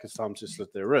feel like it's time to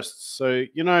slit their wrists. So,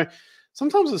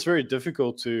 sometimes it's very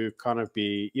difficult to kind of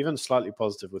be even slightly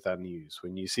positive with our news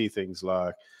when you see things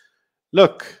like,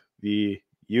 look, the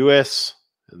US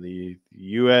and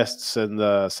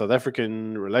the South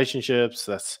African relationships,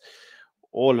 that's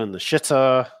all in the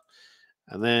shitter.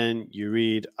 And then you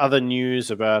read other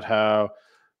news about how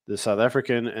the South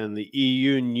African and the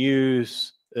EU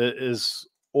news is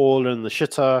all in the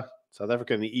shitter, South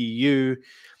Africa and the EU.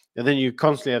 And then you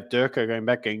constantly have Durko going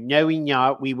back, going, "No, we're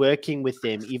not. We're working with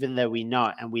them, even though we're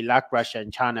not. And we like Russia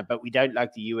and China, but we don't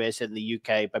like the US and the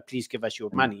UK. But please give us your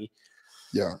money."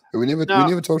 Yeah, we never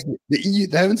talked to the EU.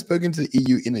 They haven't spoken to the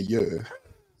EU in a year.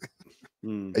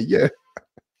 A year.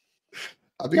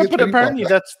 I think but apparently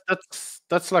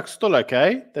that's like still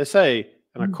okay. They say,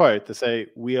 and I quote, they say,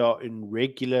 "We are in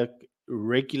regular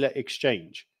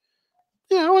exchange."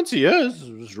 Yeah, once a year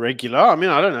is regular. I mean,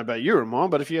 I don't know about you, Ramon,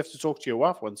 but if you have to talk to your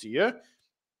wife once a year,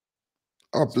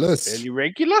 oh, bliss. Fairly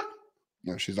regular?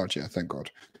 No, she's not here, thank God.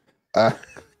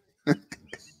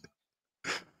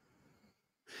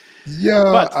 Yeah,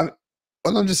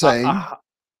 but I'm just saying,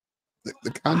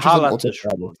 the country's an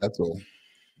autopilot, that's all.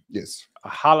 Yes. I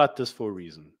highlight this for a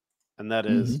reason, and that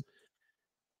is,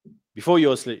 before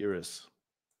you slit your wrists,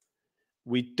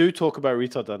 we do talk about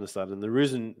Retardistan, and the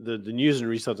reason the news in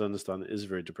Retardistan is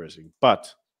very depressing.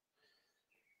 But,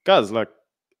 guys, like,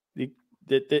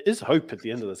 there is hope at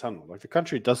the end of the tunnel. Like, the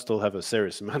country does still have a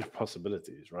serious amount of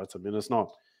possibilities, right? I mean, it's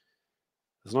not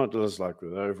just like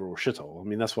the overall shithole. I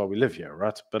mean, that's why we live here,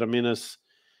 right? But I mean,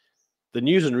 the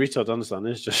news in Retardistan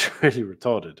is just really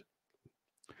retarded.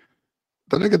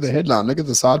 Don't look at the headline. Look at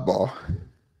the sidebar.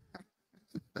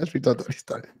 That's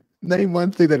Retardistan. Name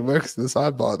one thing that works in the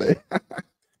sidebar there.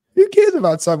 Who cares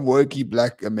about some wokey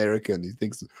black American who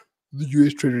thinks the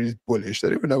US Treasury is bullish? They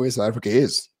don't even know where South Africa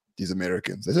is, these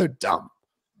Americans. They're so dumb.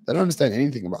 They don't understand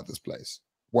anything about this place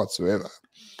whatsoever.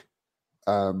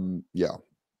 Yeah.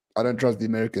 I don't trust the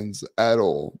Americans at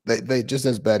all. They're just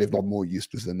as bad, if not more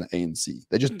useless than the ANC.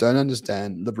 They just don't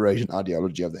understand liberation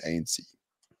ideology of the ANC.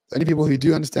 The only people who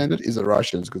do understand it is the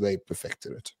Russians, because they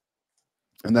perfected it.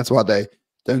 And that's why they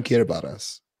don't care about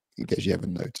us, in case you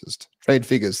haven't noticed. Trade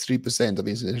figures, 3% of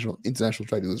international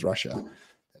trade with Russia.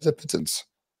 That's a pittance.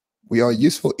 We are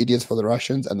useful idiots for the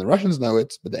Russians, and the Russians know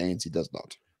it, but the ANC does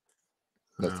not.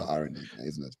 That's the irony,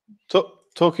 isn't it?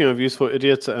 Talking of useful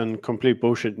idiots and complete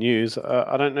bullshit news,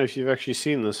 I don't know if you've actually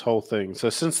seen this whole thing. So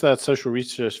since that Social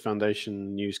Research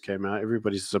Foundation news came out,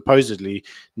 everybody's supposedly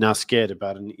now scared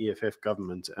about an EFF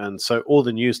government. And so all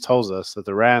the news tells us that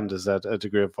the Rand is at a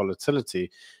degree of volatility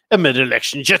amid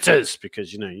election jitters,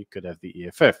 because, you could have the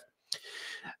EFF.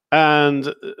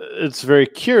 And it's very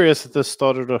curious that this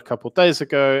started a couple of days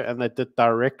ago, and they did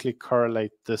directly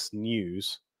correlate this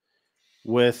news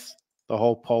with the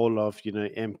whole poll of,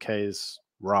 MK's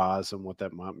rise and what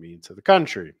that might mean to the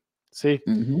country. See?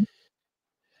 Mm-hmm.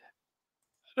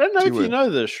 I don't know if you know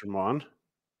this, Ramon,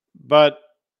 but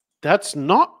that's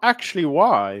not actually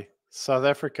why South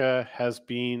Africa has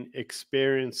been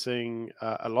experiencing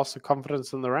a loss of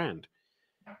confidence in the Rand.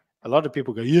 A lot of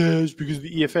people go, yeah, it's because of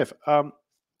the EFF.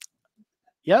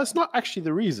 Yeah, it's not actually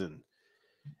the reason.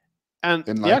 And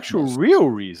the actual real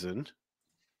reason,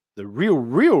 the real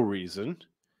reason,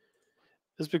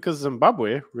 is because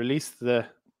Zimbabwe released a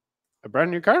brand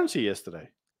new currency yesterday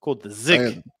called the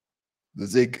ZiG. The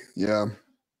ZiG, yeah.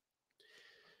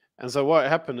 And so what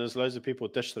happened is loads of people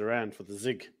ditched the Rand for the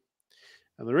ZiG.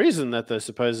 And the reason that they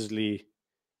supposedly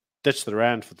ditched the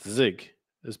Rand for the ZiG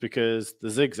is because the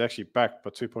ZiG's actually backed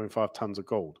by 2.5 tons of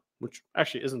gold, which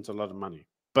actually isn't a lot of money,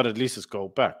 but at least it's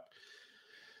gold backed.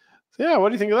 So yeah, what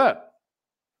do you think of that?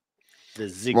 The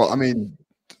ZiG. Well, I mean,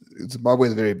 Zimbabwe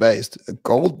is very based. A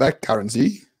gold-backed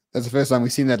currency. That's the first time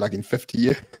we've seen that in 50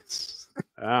 years.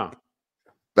 Yeah.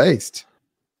 Based.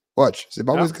 Watch.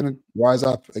 Zimbabwe's going to rise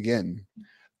up again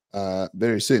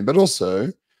very soon. But also,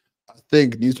 I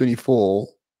think News 24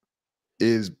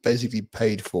 is basically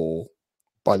paid for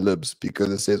by Libs, because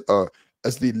it says,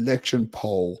 it's the election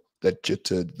poll that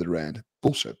jittered the Rand.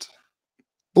 Bullshit.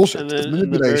 Bullshit. And then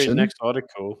in the very next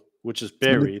article, which is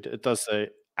buried, it does say,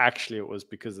 actually, it was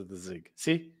because of the ZiG.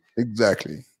 See?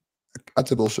 Exactly.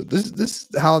 That's a bullshit. This is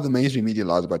how the mainstream media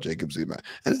lies about Jacob Zuma.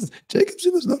 And Jacob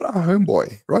Zuma's not our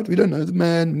homeboy, right? We don't know the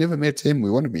man, never met him. We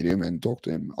want to meet him and talk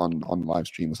to him on live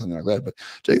stream or something like that. But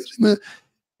Jacob Zuma,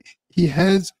 he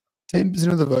has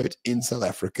 10% of the vote in South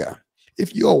Africa.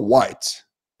 If you're white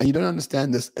and you don't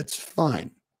understand this, it's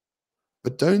fine.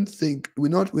 But don't think we're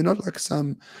not like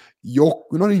some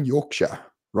we're not in Yorkshire,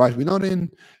 right? We're not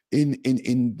in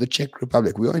the Czech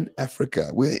Republic. We are in Africa.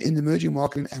 We're in the emerging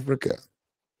market in Africa.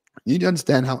 You need to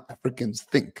understand how Africans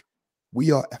think.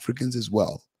 We are Africans as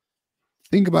well.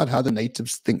 Think about how the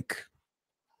natives think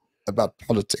about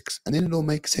politics, and then it'll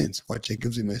make sense why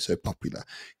Jacob Zuma is so popular.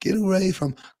 Get away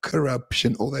from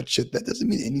corruption, all that shit. That doesn't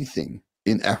mean anything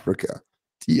in Africa.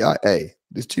 TIA.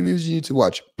 There's two movies you need to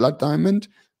watch: Blood Diamond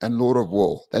and Lord of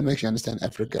War. That makes you understand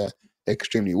Africa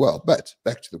extremely well. But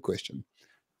back to the question.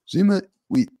 Zuma,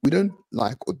 we don't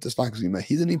like or dislike Zuma.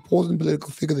 He's an important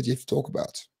political figure that you have to talk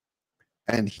about.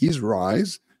 And his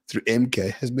rise through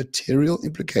MK has material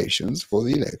implications for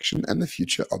the election and the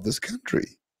future of this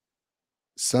country.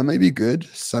 Some may be good,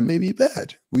 some may be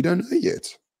bad. We don't know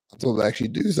yet until they actually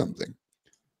do something.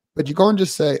 But you can't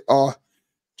just say, oh,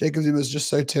 Jacob Zuma is just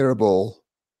so terrible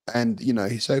and,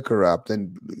 he's so corrupt.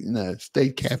 And,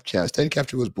 state capture. State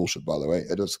capture was bullshit, by the way.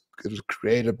 It was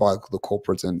created by the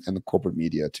corporates and the corporate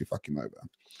media to fuck him over.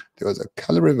 There was a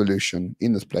color revolution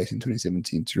in this place in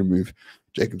 2017 to remove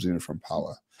Jacob Zuma from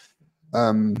power.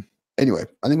 Anyway,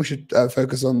 I think we should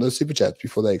focus on the super chats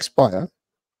before they expire.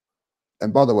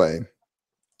 And by the way,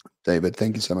 David,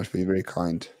 thank you so much for your very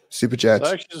kind super chat. So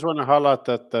I actually just want to highlight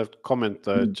that comment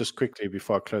just quickly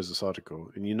before I close this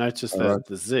article. And you notice that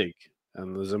the ZIG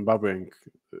and the Zimbabwean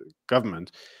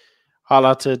government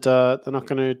highlighted they're not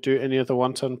going to do any of the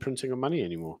one-ton printing of money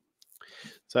anymore.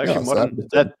 So actually,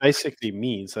 that basically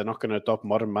means they're not going to adopt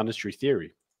modern monetary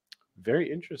theory.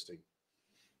 Very interesting.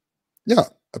 Yeah,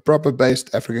 a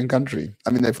proper-based African country.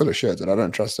 I mean, they're full of shit, and I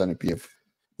don't trust NPF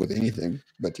with anything.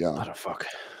 But yeah, not a fuck.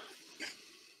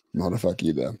 Not a fuck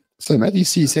either. So Matthew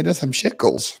C sent us some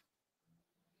shekels.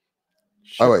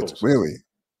 Oh wait, really?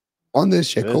 On this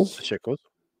shekels? Shekels.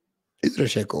 Is it a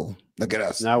shekel? Look at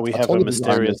us. Now we have a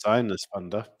mysterious Zionist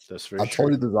funder. That's very true. I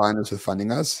told you the Zionists were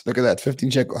funding us. Look at that,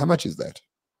 15 shekel. How much is that?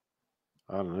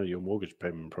 I don't know. Your mortgage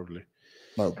payment probably.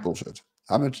 No bullshit.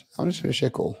 How much is a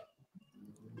shekel?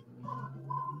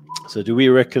 So do we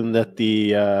reckon that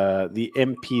the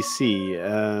MPC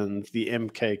and the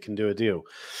MK can do a deal?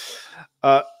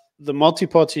 The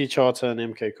multi-party charter and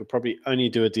MK could probably only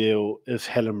do a deal if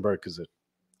Helen brokers it.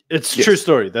 It's a true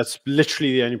story. That's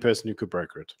literally the only person who could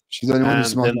broker it. She's the only one who's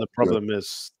smart. And then the problem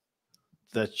is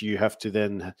that you have to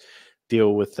then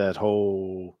deal with that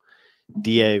whole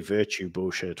DA virtue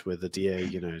bullshit where the DA,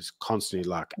 is constantly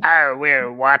like, oh,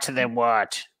 we're what to them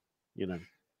what? No,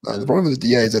 the problem with the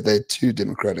DA is that they're too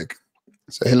democratic.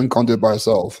 So Helen can't do it by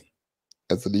herself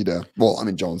as the leader. Well, I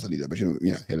mean, John's the leader, but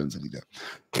Helen's the leader.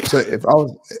 So if I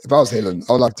was Helen,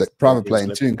 I would like to private plane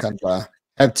to Nkandla,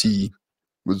 have tea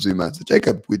with Zuma. So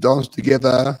Jacob, we danced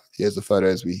together. Here's the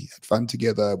photos. We had fun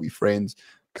together. We friends.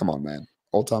 Come on, man.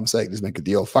 All time's sake, let's make a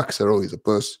deal. Fuck Cyril, he's a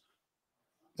puss.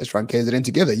 Let's run KZN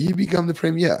together. You become the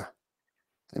premier,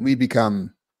 and we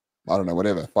become, I don't know,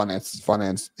 whatever, finance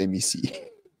MEC.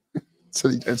 So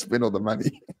you don't spend all the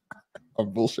money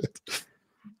on bullshit.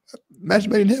 Match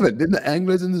made in heaven. Then the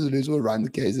Anglos and the Zulus will run the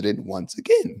KZN once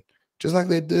again, just like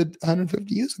they did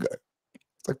 150 years ago.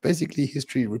 It's like basically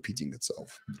history repeating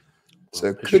itself. So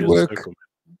it could work,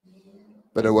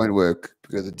 but it won't work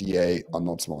because the DA are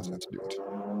not smart enough to do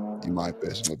it, in my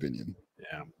personal opinion.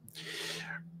 Yeah.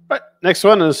 Right. Next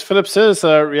one is Philip says,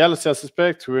 reality, I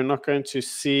suspect we're not going to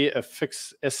see a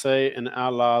fixed essay in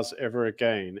our lives ever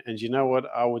again. And you know what?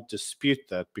 I would dispute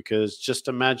that because just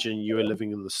imagine you were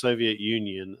living in the Soviet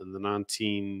Union in the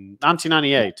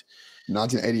 1998.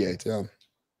 1988, yeah.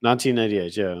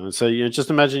 1988, yeah. And so just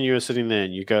imagine you were sitting there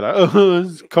and you go like, oh,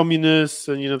 it's communists,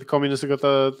 and the communists have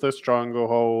got the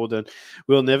stranglehold, and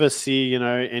we'll never see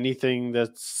anything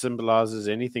that symbolizes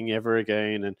anything ever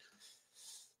again. And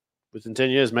within 10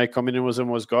 years, mate, communism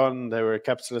was gone. They were a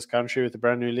capitalist country with a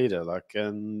brand new leader,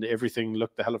 and everything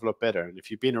looked a hell of a lot better. And if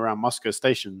you've been around Moscow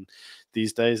Station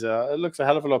these days, it looks a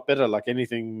hell of a lot better, like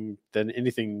anything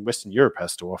Western Europe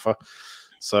has to offer.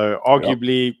 So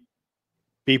arguably,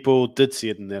 people did see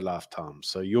it in their lifetime.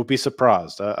 So you'll be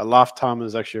surprised. A lifetime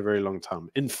is actually a very long time.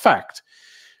 In fact,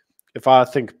 if I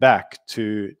think back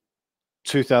to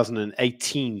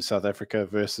 2018 South Africa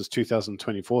versus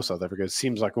 2024 South Africa, it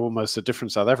seems like almost a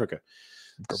different South Africa.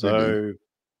 So,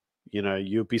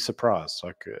 you'll be surprised.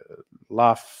 Like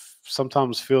life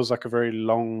sometimes feels like a very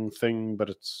long thing,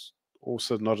 but it's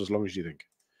also not as long as you think.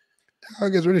 I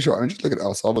guess really short. I mean, just look at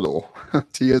El Salvador.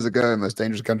 2 years ago, most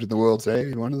dangerous country in the world.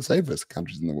 Today, one of the safest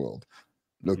countries in the world.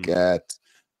 Look at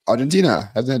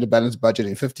Argentina. Hasn't had a balanced budget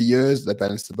in 50 years. They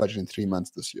balanced the budget in 3 months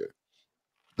this year.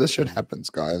 This shit happens,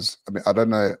 guys. I mean, I don't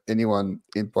know anyone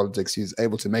in politics who's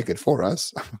able to make it for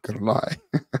us. I'm not gonna lie.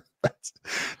 That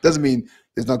doesn't mean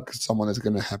there's not someone that's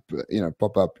gonna have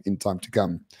pop up in time to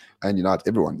come and unite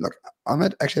everyone. Like I'm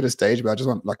actually at a stage where I just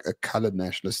want like a colored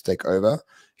nationalist to take over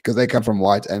because they come from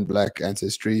white and black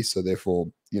ancestry, so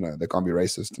therefore they can't be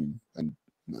racist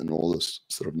and all this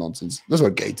sort of nonsense. That's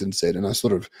what Gayton said, and I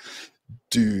sort of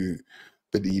do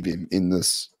believe him in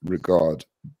this regard.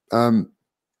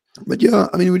 But yeah,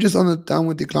 I mean, we're just on a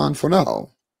downward decline for now.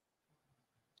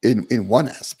 In one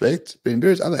aspect, but in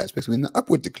various other aspects, we're in the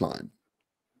upward decline.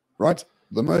 Right?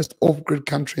 The most off-grid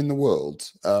country in the world.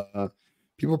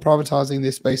 People privatizing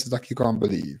their spaces like you can't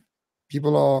believe.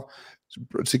 People are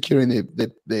securing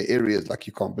their areas like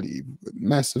you can't believe.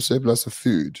 Massive surplus of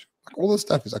food. Like all this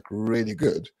stuff is like really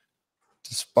good,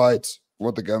 despite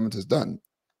what the government has done.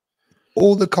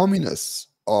 All the communists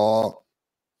are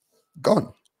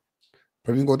gone.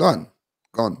 Pravin Gordhan,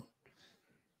 gone.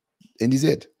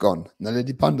 NDZ, gone.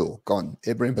 Naledi Pandor, gone.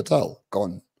 Ibrahim Patel,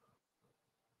 gone.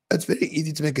 It's very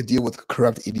easy to make a deal with a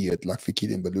corrupt idiot like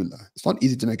Fikile Mbalula. It's not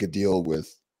easy to make a deal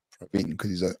with Pravin because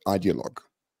he's an ideologue.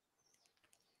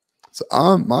 So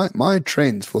my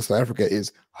trend for South Africa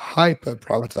is hyper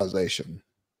privatization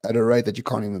at a rate that you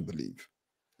can't even believe.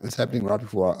 It's happening right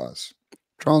before our eyes.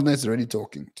 Transnet is already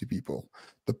talking to people.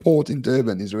 The port in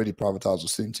Durban is already privatized or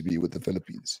soon to be with the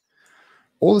Philippines.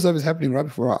 All this stuff is happening right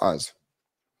before our eyes.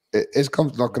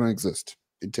 Eskom's not going to exist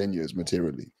in 10 years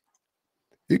materially.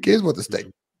 Who cares what the state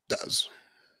does?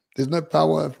 There's no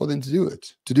power for them to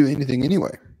do anything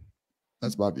anyway.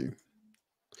 That's my view.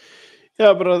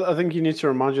 Yeah, but I think you need to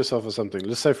remind yourself of something.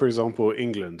 Let's say, for example,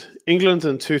 England. England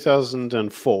in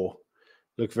 2004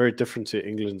 looked very different to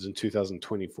England in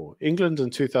 2024. England in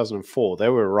 2004, they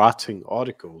were writing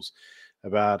articles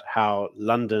about how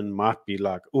London might be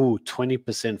like,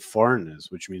 20% foreigners,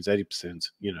 which means 80%,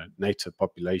 native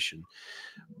population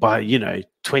by,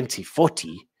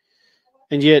 2040.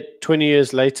 And yet 20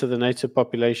 years later, the native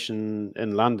population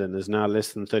in London is now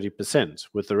less than 30%,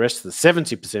 with the rest of the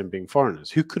 70% being foreigners.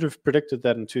 Who could have predicted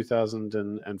that in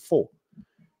 2004?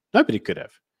 Nobody could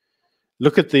have.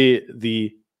 Look at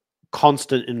the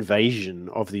constant invasion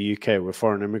of the UK with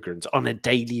foreign immigrants on a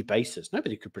daily basis.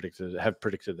 Nobody could have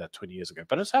predicted that 20 years ago,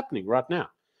 but it's happening right now.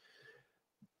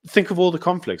 Think of all the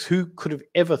conflicts. Who could have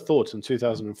ever thought in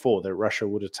 2004 that Russia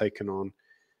would have taken on,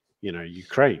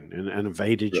 Ukraine and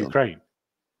invaded Ukraine?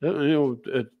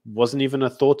 It wasn't even a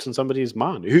thought in somebody's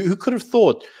mind. Who could have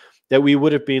thought that we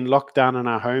would have been locked down in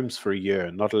our homes for a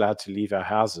year, not allowed to leave our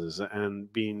houses,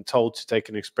 and being told to take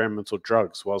an experimental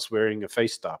drugs whilst wearing a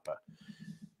face diaper?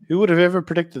 Who would have ever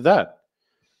predicted that?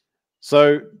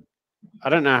 So I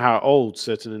don't know how old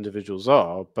certain individuals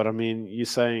are, but I mean, you're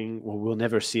saying, well, we'll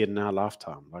never see it in our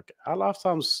lifetime. Like, our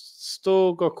lifetime's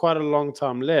still got quite a long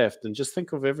time left. And just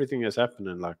think of everything that's happened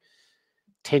in like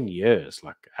 10 years.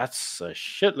 Like, that's a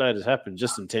shitload has happened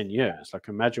just in 10 years. Like,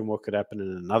 imagine what could happen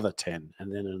in another 10,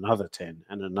 and then another 10,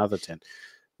 and another 10.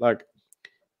 Like,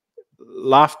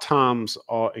 lifetimes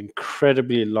are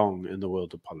incredibly long in the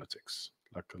world of politics.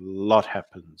 Like, a lot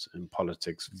happens in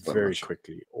politics very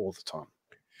quickly all the time.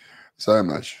 So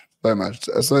much.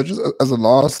 So just as a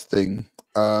last thing,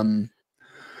 someone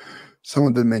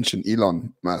did mention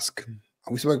Elon Musk.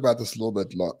 We spoke about this a little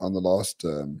bit on the last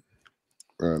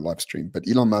live stream, but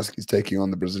Elon Musk is taking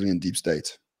on the Brazilian deep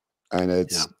state, and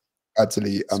it's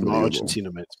utterly unbelievable.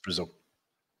 Argentina, mate. It's Brazil.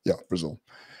 Yeah, Brazil.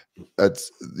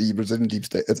 It's the Brazilian deep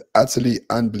state. It's utterly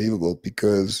unbelievable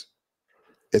because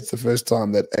it's the first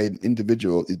time that an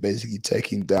individual is basically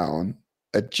taking down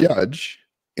a judge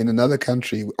in another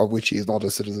country of which he is not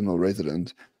a citizen or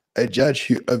resident, a judge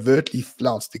who overtly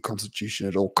flouts the constitution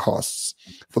at all costs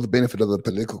for the benefit of the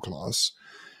political class.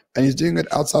 And he's doing it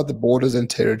outside the borders and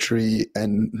territory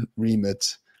and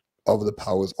remit of the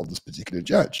powers of this particular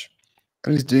judge.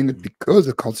 And he's doing it because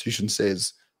the constitution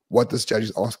says what this judge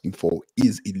is asking for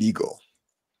is illegal.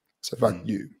 So fuck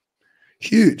you.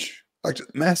 Huge.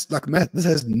 This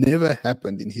has never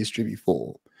happened in history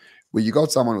before, where you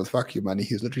got someone with fuck you money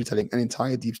who's literally telling an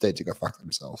entire deep state to go fuck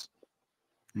themselves.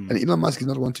 And Elon Musk is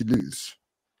not one to lose,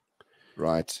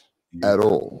 right? At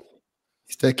all.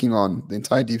 He's taking on the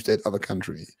entire deep state of a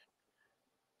country.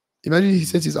 Imagine he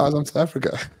sets his eyes on South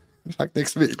Africa like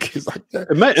next week. He's like,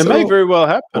 it may very well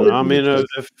happen. I mean,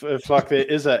 if like there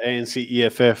is an ANC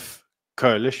EFF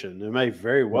coalition, it may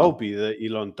very well be that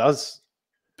Elon does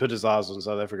put his eyes on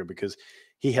South Africa, because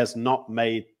he has not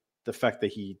made the fact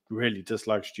that he really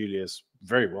dislikes Julius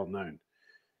very well known.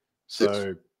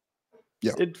 So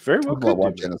it very well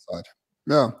could be genocide.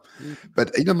 Yeah,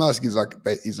 but Elon Musk is like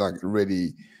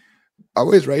really. I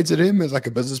always rated him as like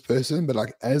a business person, but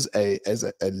like as a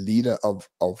leader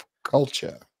of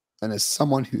culture and as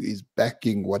someone who is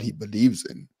backing what he believes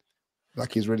in,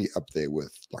 like he's really up there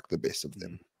with like the best of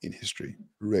them in history.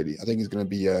 Really, I think he's going to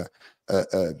be a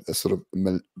sort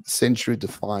of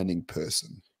century-defining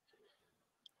person.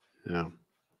 Yeah,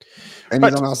 and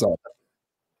he's on our side.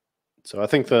 So I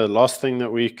think the last thing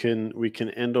that we can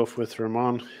end off with,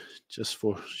 Ramon, just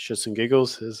for shits and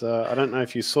giggles, is I don't know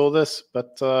if you saw this,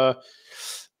 but the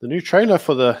new trailer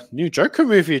for the new Joker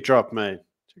movie dropped, mate.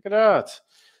 Check it out.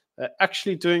 They're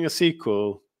actually doing a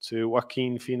sequel to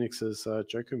Joaquin Phoenix's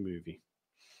Joker movie.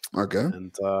 Okay.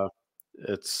 And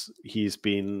he's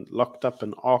been locked up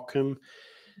in Arkham,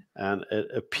 and it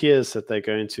appears that they're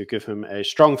going to give him a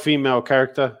strong female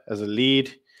character as a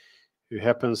lead, who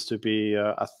happens to be,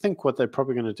 I think what they're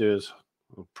probably going to do is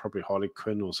probably Harley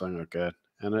Quinn or something like that.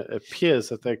 And it appears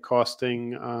that they're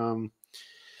casting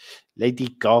Lady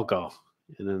Gaga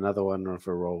in another one of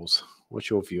her roles. What's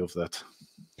your view of that?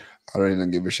 I don't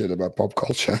even give a shit about pop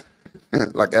culture,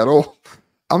 like at all.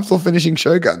 I'm still finishing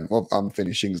Shogun. Well, I'm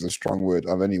finishing is a strong word.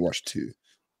 I've only watched 2.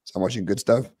 So I'm watching good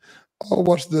stuff. I'll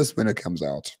watch this when it comes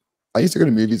out. I used to go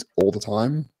to movies all the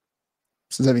time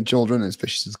since having children,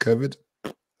 especially since COVID.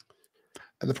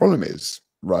 And the problem is,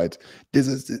 right,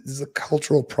 there's a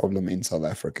cultural problem in South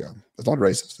Africa. It's not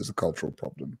racist, it's a cultural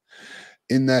problem.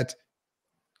 In that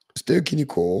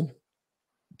Ster-Kinekor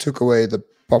took away the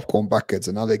popcorn buckets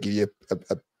and now they give you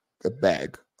a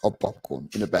bag of popcorn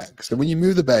in a bag. So when you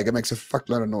move the bag, it makes a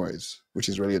fuckload of noise, which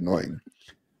is really annoying.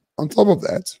 On top of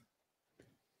that,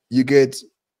 you get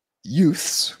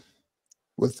youths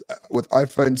with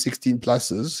iPhone 16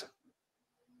 pluses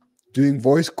doing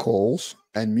voice calls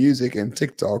and music and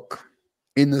TikTok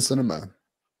in the cinema.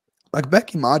 Like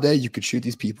back in my day, you could shoot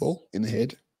these people in the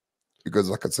head because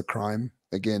like it's a crime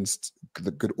against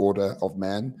the good order of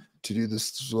man to do this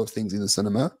sort of things in the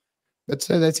cinema. But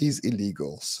so that is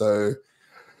illegal. So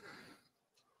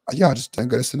yeah, I just don't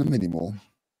go to cinema anymore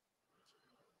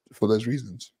for those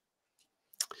reasons.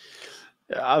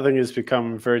 I think it's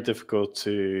become very difficult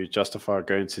to justify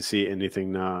going to see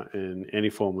anything now in any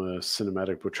form of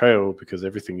cinematic portrayal because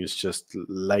everything is just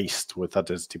laced with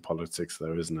identity politics,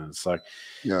 though, isn't it? It's like,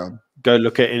 yeah, go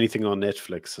look at anything on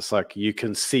Netflix. It's like you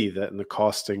can see that in the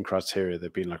casting criteria,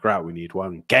 they've been like, right, we need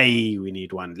one gay, we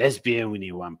need one lesbian, we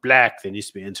need one black, there needs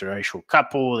to be an interracial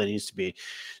couple, there needs to be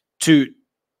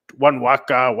one white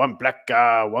guy, one black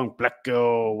guy, one black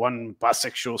girl, one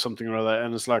bisexual, something or other.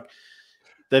 And it's like,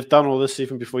 they've done all this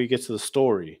even before you get to the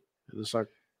story. And it's like,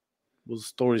 well, the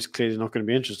story's clearly not going to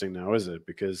be interesting now, is it?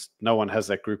 Because no one has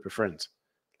that group of friends.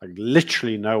 Like,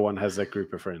 literally no one has that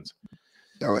group of friends.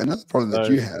 No, another problem that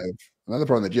you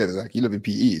have is like you live in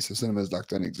PE, so cinemas like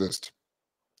don't exist.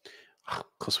 Of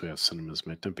course we have cinemas,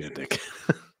 mate. Don't be a dick.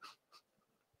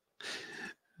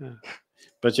 Yeah.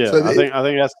 But yeah, so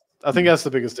I think that's the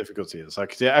biggest difficulty. It's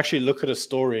like to actually look at a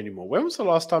story anymore. When was the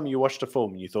last time you watched a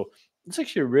film and you thought it's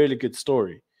actually a really good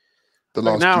story?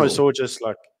 Now it's all just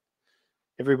like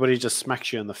everybody just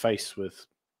smacks you in the face with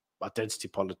identity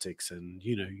politics, and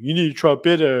you need to try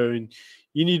better, and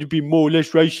you need to be more or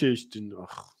less racist, and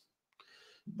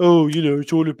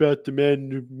it's all about the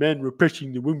man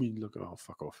repressing the women. Like, oh,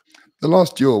 fuck off. The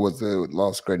Last Duel was the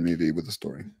last great movie with a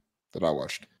story that I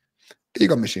watched. You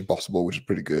got Mission Impossible, which is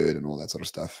pretty good, and all that sort of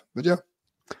stuff. But yeah,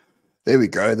 there we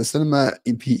go. The cinema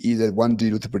in PE that one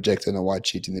dude with a projector and a white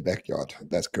sheet in the backyard.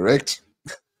 That's correct.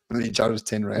 And he charges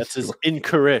 10 rand. That is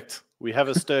incorrect. We have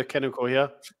a Ster-Kinekor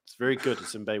here. It's very good.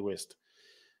 It's in Bay West.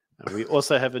 And we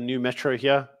also have a new metro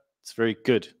here. It's very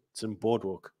good. It's in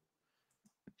Boardwalk.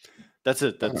 That's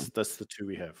it. That's the 2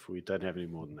 we have. We don't have any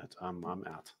more than that. I'm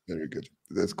out. Very good.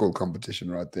 That's called competition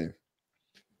right there.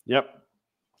 Yep.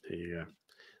 There you go.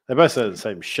 They both say the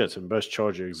same shit and both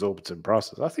charge you exorbitant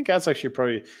prices. I think that's actually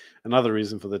probably another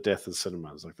reason for the death of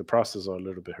cinemas. Like the prices are a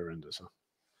little bit horrendous.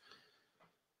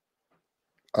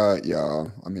 Yeah.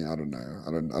 I mean, I don't know.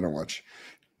 I don't watch.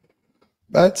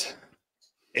 But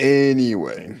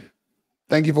anyway,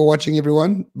 thank you for watching,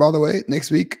 everyone. By the way, next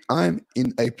week I'm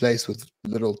in a place with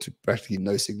little to practically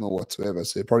no signal whatsoever,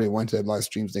 so probably won't have live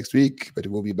streams next week, but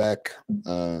it will be back in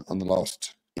the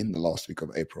last week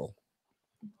of April.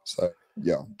 So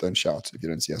yeah, don't shout if you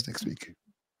don't see us next week.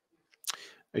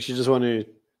 Actually, just want to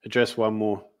address one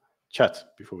more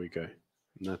chat before we go,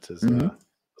 and that is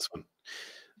this one.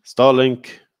 Starlink.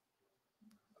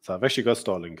 So I've actually got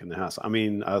Starlink in the house. I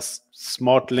mean,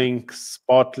 SmartLink,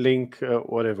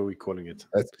 whatever we're calling it.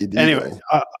 That's illegal. Anyway,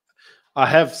 I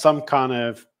have some kind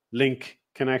of link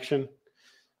connection.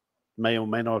 May or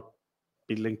may not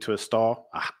be linked to a star.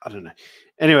 I don't know.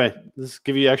 Anyway, let's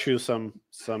give you actually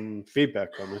some feedback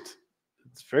on it.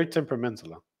 It's very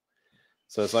temperamental.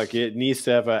 So it's like it needs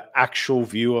to have an actual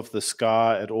view of the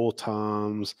sky at all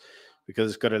times because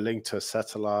it's got a link to a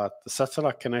satellite. The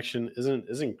satellite connection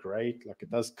isn't great. Like it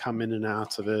does come in and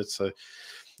out of it. So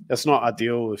that's not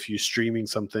ideal. If you're streaming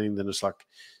something, then it's like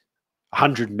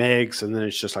 100 megs and then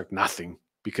it's just like nothing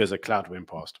because a cloud went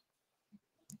past.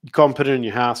 You can't put it in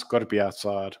your house. Got to be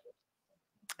outside.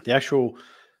 The actual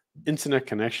internet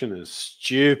connection is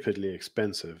stupidly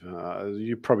expensive.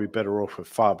 You're probably better off with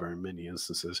fiber in many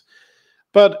instances.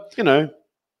 But,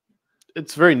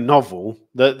 it's very novel.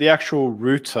 The actual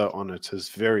router on it is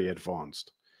very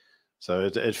advanced. So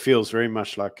it feels very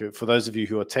much like, for those of you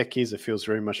who are techies, it feels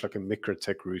very much like a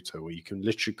Microtech router where you can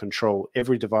literally control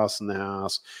every device in the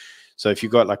house. So if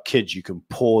you've got like kids, you can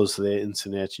pause their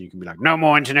internet and you can be like, no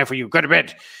more internet for you, go to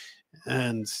bed.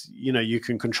 And, you know, you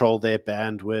can control their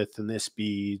bandwidth and their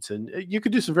speeds, and you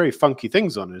can do some very funky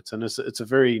things on it. And it's a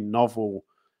very novel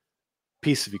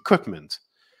piece of equipment,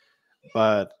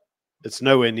 but it's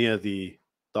nowhere near the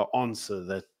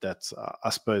answer that I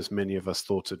suppose many of us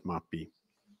thought it might be.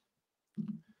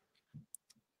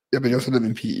 Yeah, but you also live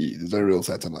in PE. There's no real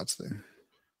satellites there.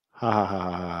 Ha ha ha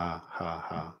ha ha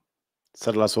ha.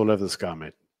 Satellites all over the sky,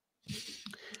 mate.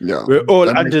 Yeah. We're all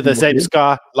under the same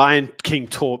sky. Lion King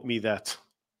taught me that.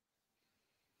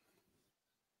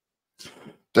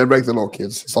 Don't break the law,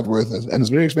 kids. It's not worth it. And it's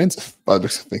very expensive by the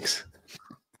looks of things.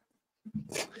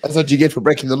 That's what you get for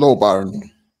breaking the law,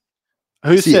 Byron.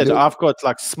 Who said I've got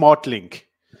like smart link?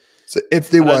 So if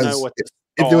there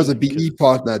was a BE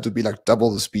partner, it would be like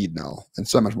double the speed now and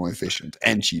so much more efficient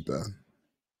and cheaper.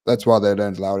 That's why they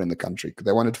don't allow it in the country, because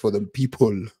they want it for the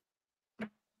people,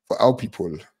 for our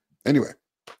people. Anyway,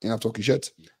 enough talking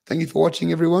shit. Thank you for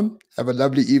watching, everyone. Have a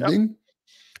lovely evening. Yep.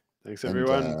 Thanks,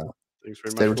 everyone. Thanks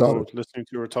very much for listening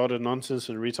to retarded nonsense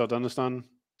and retard understand.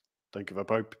 Don't give up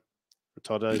hope.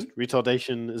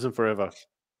 Retardation isn't forever.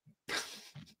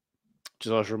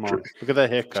 Just ask Ramon. Look at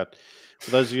that haircut.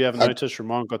 For those of you who haven't noticed,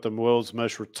 Ramon got the world's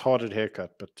most retarded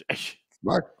haircut. But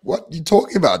Mark, what are you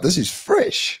talking about? This is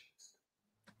fresh.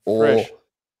 Or fresh.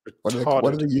 What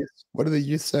do the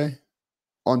youth say?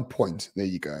 On point. There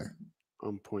you go.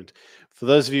 On point. For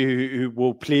those of you who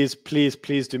will please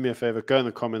do me a favor, go in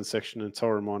the comment section and tell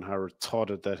Ramon how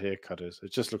retarded that haircut is.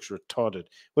 It just looks retarded.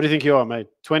 What do you think you are, mate?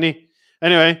 20?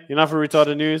 Anyway, enough of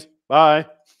retarded news. Bye.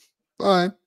 Bye.